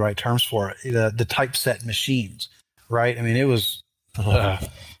don't even know the right terms for it, the typeset machines. Right. I mean, it was, I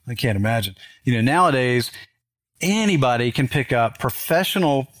can't imagine, nowadays anybody can pick up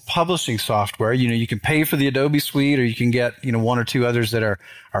professional publishing software. You can pay for the Adobe suite, or you can get, one or two others that are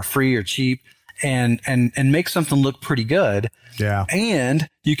free or cheap. And make something look pretty good. Yeah. And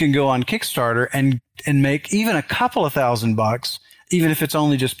you can go on Kickstarter and make even a couple of $1,000, even if it's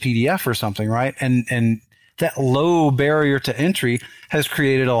only just PDF or something, right? And that low barrier to entry has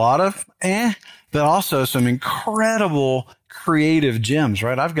created a lot of but also some incredible creative gems,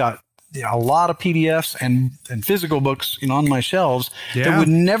 right? I've got a lot of PDFs and physical books, on my shelves that would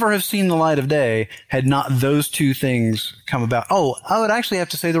never have seen the light of day had not those two things come about. Oh, I would actually have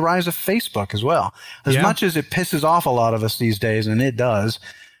to say the rise of Facebook as well. As much as it pisses off a lot of us these days, and it does,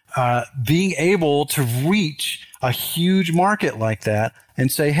 being able to reach a huge market like that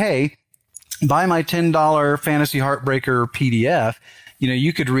and say, hey, buy my $10 Fantasy Heartbreaker PDF.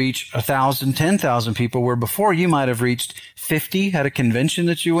 You could reach 1,000, 10,000 people, where before you might have reached 50 at a convention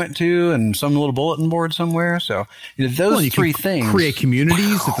that you went to and some little bulletin board somewhere. So those three things. Create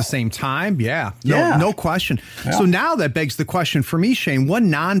communities at the same time. Yeah. No question. Yeah. So now that begs the question for me, Shane, what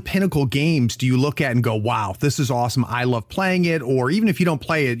non-Pinnacle games do you look at and go, wow, this is awesome, I love playing it? Or even if you don't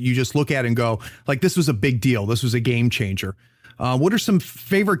play it, you just look at it and go, like, this was a big deal. This was a game changer. What are some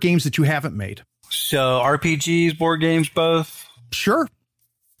favorite games that you haven't made? So RPGs, board games, both? Sure.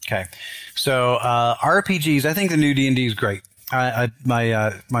 Okay. So, RPGs, I think the new D&D is great.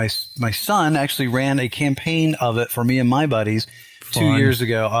 My son actually ran a campaign of it for me and my buddies 2 years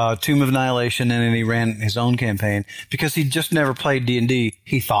ago, Tomb of Annihilation, and then he ran his own campaign because he just never played D&D.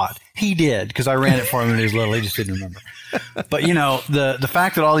 He thought he did because I ran it for him when he was little. He just didn't remember. But you know, the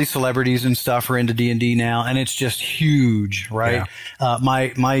fact that all these celebrities and stuff are into D&D now, and it's just huge, right? Yeah.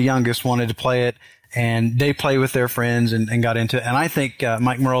 My youngest wanted to play it, and they play with their friends and got into it. And I think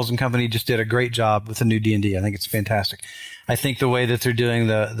Mike Merles and company just did a great job with the new D&D. I think it's fantastic. I think the way that they're doing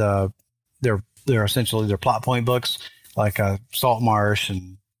they're essentially their plot point books, like Saltmarsh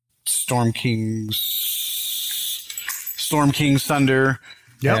and Storm King's Thunder,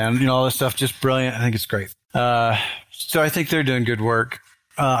 and you know, all this stuff, just brilliant. I think it's great. So I think they're doing good work.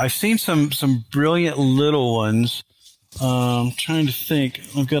 I've seen some brilliant little ones. I'm trying to think.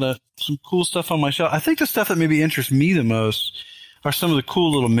 I've got some cool stuff on my shelf. I think the stuff that maybe interests me the most are some of the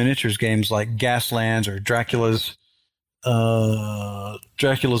cool little miniatures games like Gaslands or Dracula's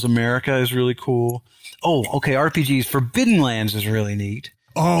America is really cool. Oh, okay. RPGs. Forbidden Lands is really neat.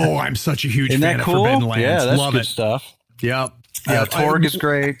 Oh, I'm such a huge fan of cool? Forbidden Lands. Yeah, that's Love good it. stuff. Yep. Torg is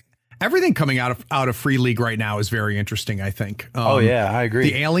great. Everything coming out of Free League right now is very interesting, I think. Oh, yeah, I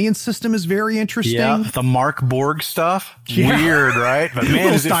agree. The alien system is very interesting. Yeah, the Mark Borg stuff. Yeah. Weird, right? But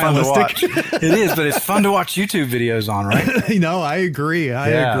man, is it fun to watch. It is, but it's fun to watch YouTube videos on, right? No, I agree. I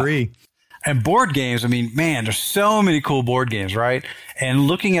agree. And board games, I mean, man, there's so many cool board games, right? And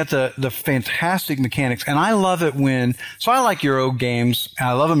looking at the fantastic mechanics, and I love it so I like Euro games, and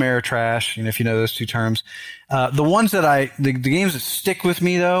I love Ameritrash, if you know those two terms. The ones that the games that stick with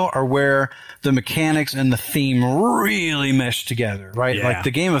me, though, are where the mechanics and the theme really mesh together, right? Yeah. Like the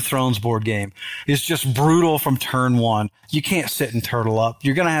Game of Thrones board game is just brutal from turn one. You can't sit and turtle up.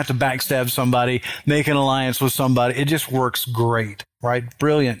 You're going to have to backstab somebody, make an alliance with somebody. It just works great, right?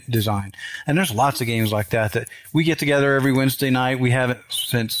 Brilliant design. And there's lots of games like that we get together every Wednesday night. We haven't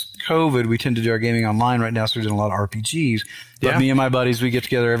since COVID. We tend to do our gaming online right now, so we're doing a lot of RPGs. But me and my buddies, we get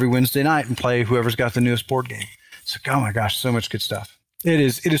together every Wednesday night and play whoever's got the newest board game. So, oh my gosh, so much good stuff. It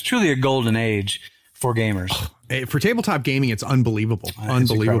is truly a golden age for gamers. For tabletop gaming, it's unbelievable.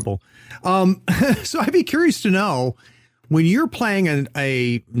 Unbelievable. So I'd be curious to know, when you're playing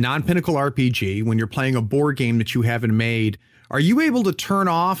a non-Pinnacle RPG, when you're playing a board game that you haven't made, are you able to turn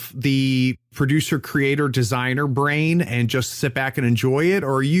off the producer, creator, designer brain and just sit back and enjoy it?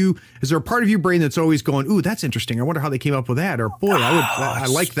 Or is there a part of your brain that's always going, ooh, that's interesting, I wonder how they came up with that? Or boy, I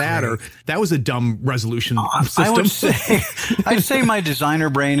like that. Or that was a dumb resolution system. I'd say my designer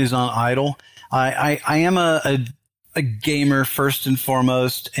brain is on idle. I am a gamer first and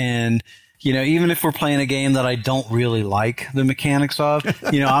foremost. And, even if we're playing a game that I don't really like the mechanics of,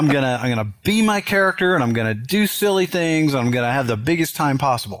 I'm going to be my character and I'm going to do silly things. And I'm going to have the biggest time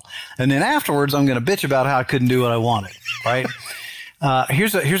possible. And then afterwards, I'm going to bitch about how I couldn't do what I wanted. Right.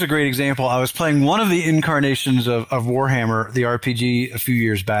 Here's a great example. I was playing one of the incarnations of Warhammer, the RPG, a few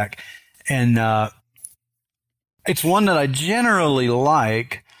years back. And, it's one that I generally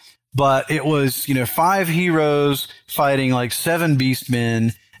like, but it was, 5 heroes fighting like 7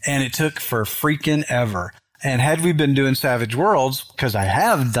 beastmen. And it took for freaking ever. And had we been doing Savage Worlds, because I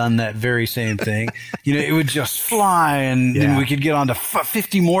have done that very same thing, it would just fly and then we could get on to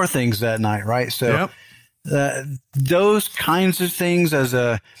 50 more things that night, right? So those kinds of things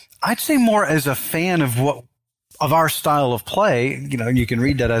I'd say more as a fan of our style of play, you can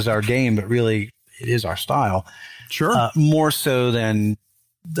read that as our game, but really it is our style. Sure. More so than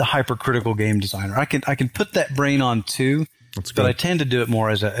the hypercritical game designer. I can put that brain on too. But I tend to do it more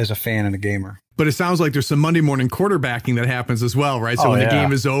as a fan and a gamer. But it sounds like there's some Monday morning quarterbacking that happens as well, right? So when the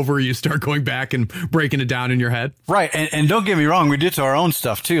game is over, you start going back and breaking it down in your head. Right. And don't get me wrong, we did to our own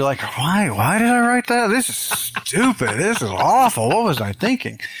stuff too. Like, why did I write that? This is stupid. This is awful. What was I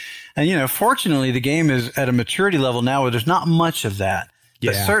thinking? And, fortunately, the game is at a maturity level now where there's not much of that.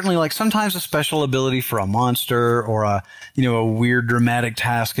 But certainly, like sometimes a special ability for a monster or a weird dramatic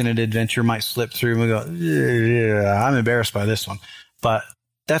task in an adventure might slip through and we go, yeah, I'm embarrassed by this one. But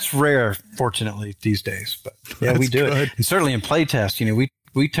that's rare, fortunately, these days. But yeah, we do it. And certainly in playtest,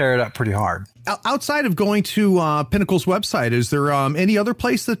 we tear it up pretty hard. Outside of going to Pinnacle's website, is there any other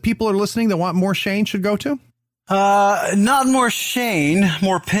place that people are listening that want more Shane should go to? Not more Shane,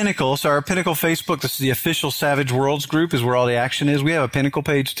 more Pinnacle. So our Pinnacle Facebook, this is the official Savage Worlds group, is where all the action is. We have a Pinnacle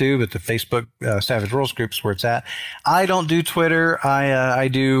page too, but the Facebook Savage Worlds group is where it's at. I don't do Twitter. I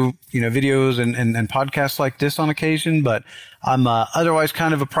do, videos and podcasts like this on occasion, but I'm otherwise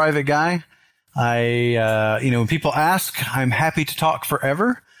kind of a private guy. When people ask, I'm happy to talk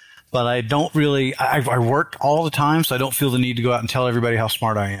forever, but I don't really, I work all the time, so I don't feel the need to go out and tell everybody how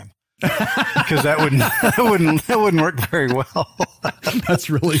smart I am. Because that wouldn't work very well.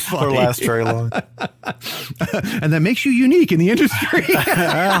 That's really funny. Or last very long. And that makes you unique in the industry.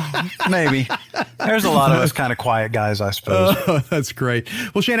 Maybe. There's a lot of us kind of quiet guys, I suppose. That's great.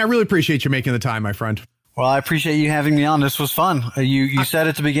 Well, Shane, I really appreciate you making the time, my friend. Well, I appreciate you having me on. This was fun. You said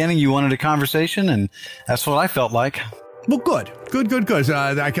at the beginning you wanted a conversation, and that's what I felt like. Well, good.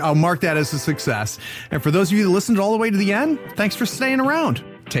 I'll mark that as a success. And for those of you that listened all the way to the end, thanks for staying around.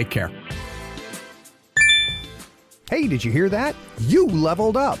 Take care. Hey, did you hear that? You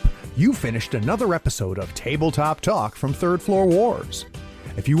leveled up. You finished another episode of Tabletop Talk from Third Floor Wars.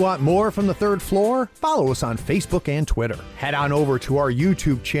 If you want more from the third floor, follow us on Facebook and Twitter. Head on over to our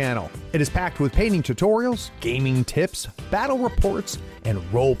YouTube channel. It is packed with painting tutorials, gaming tips, battle reports, and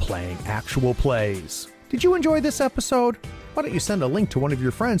role-playing actual plays. Did you enjoy this episode? Why don't you send a link to one of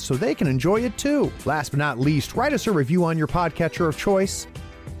your friends so they can enjoy it too? Last but not least, write us a review on your podcatcher of choice.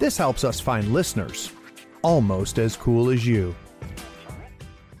 This helps us find listeners almost as cool as you.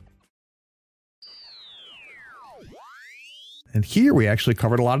 And here we actually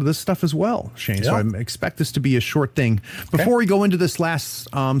covered a lot of this stuff as well, Shane. Yeah. So I expect this to be a short thing. Before we go into this last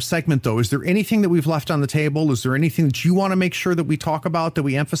segment, though, is there anything that we've left on the table? Is there anything that you want to make sure that we talk about, that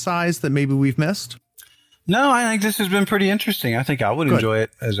we emphasize, that maybe we've missed? No, I think this has been pretty interesting. I think I would enjoy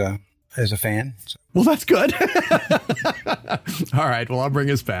it as a fan. So. Well, that's good. All right. Well, I'll bring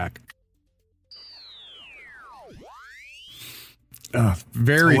us back.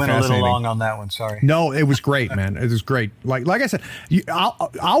 Very went fascinating. A little long on that one. Sorry. No, it was great, man. It was great. Like I said,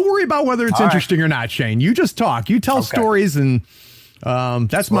 I'll worry about whether it's interesting or not, Shane. You just talk. You tell stories, and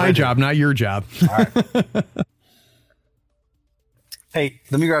that's my job, not your job. All right. Hey,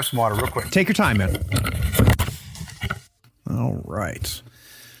 let me grab some water real quick. Take your time, man. All right.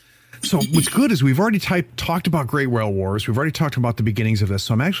 So what's good is we've already talked about Great Whale Wars. We've already talked about the beginnings of this.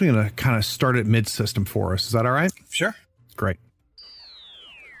 So I'm actually going to kind of start at mid-system for us. Is that all right? Sure. Great.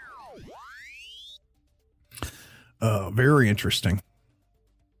 Very interesting.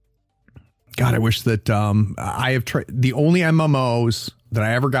 God, I wish that I have tried the only MMOs that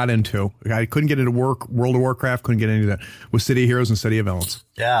I ever got into. I couldn't get into World of Warcraft, couldn't get into that, was City of Heroes and City of Villains.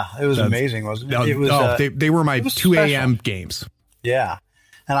 Yeah, it was amazing, wasn't it? It was, they were my 2 a.m. games. Yeah.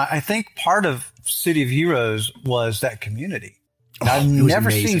 And I think part of City of Heroes was that community. I've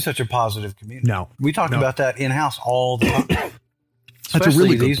never seen such a positive community. No. We talked about that in-house all the time. That's a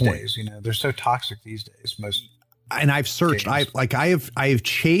really good these point. days, they're so toxic these days. And I've searched. I have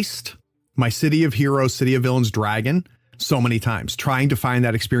chased my City of Heroes, City of Villains dragon so many times, trying to find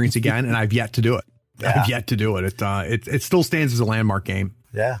that experience again, and I've yet to do it. Yeah. I've yet to do it. It still stands as a landmark game.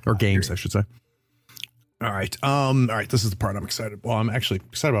 Yeah, or games, I should say. All right. All right. This is the part I'm excited. Well, I'm actually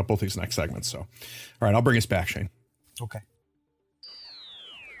excited about both these next segments. So, all right, I'll bring us back, Shane. Okay.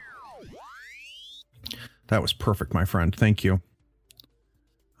 That was perfect, my friend. Thank you.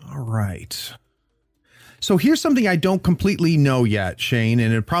 All right. So here's something I don't completely know yet, Shane,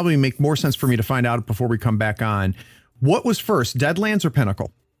 and it'd probably make more sense for me to find out before we come back on. What was first, Deadlands or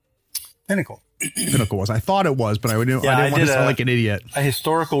Pinnacle? Pinnacle. Pinnacle was. I thought it was, but I didn't want to sound like an idiot. A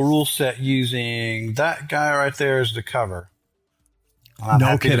historical rule set using that guy right there as the cover. I'm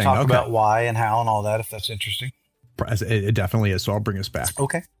happy to talk about why and how and all that, if that's interesting. It definitely is, so I'll bring us back.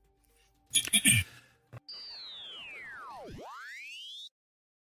 Okay.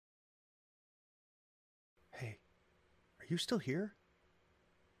 Hey, are you still here?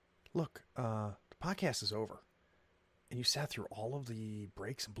 Look, the podcast is over. And you sat through all of the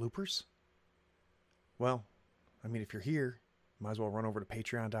breaks and bloopers? Well, I mean, if you're here, you might as well run over to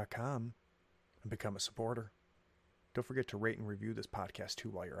patreon.com and become a supporter. Don't forget to rate and review this podcast too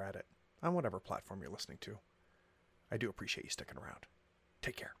while you're at it, on whatever platform you're listening to. I do appreciate you sticking around.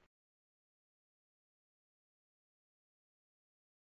 Take care.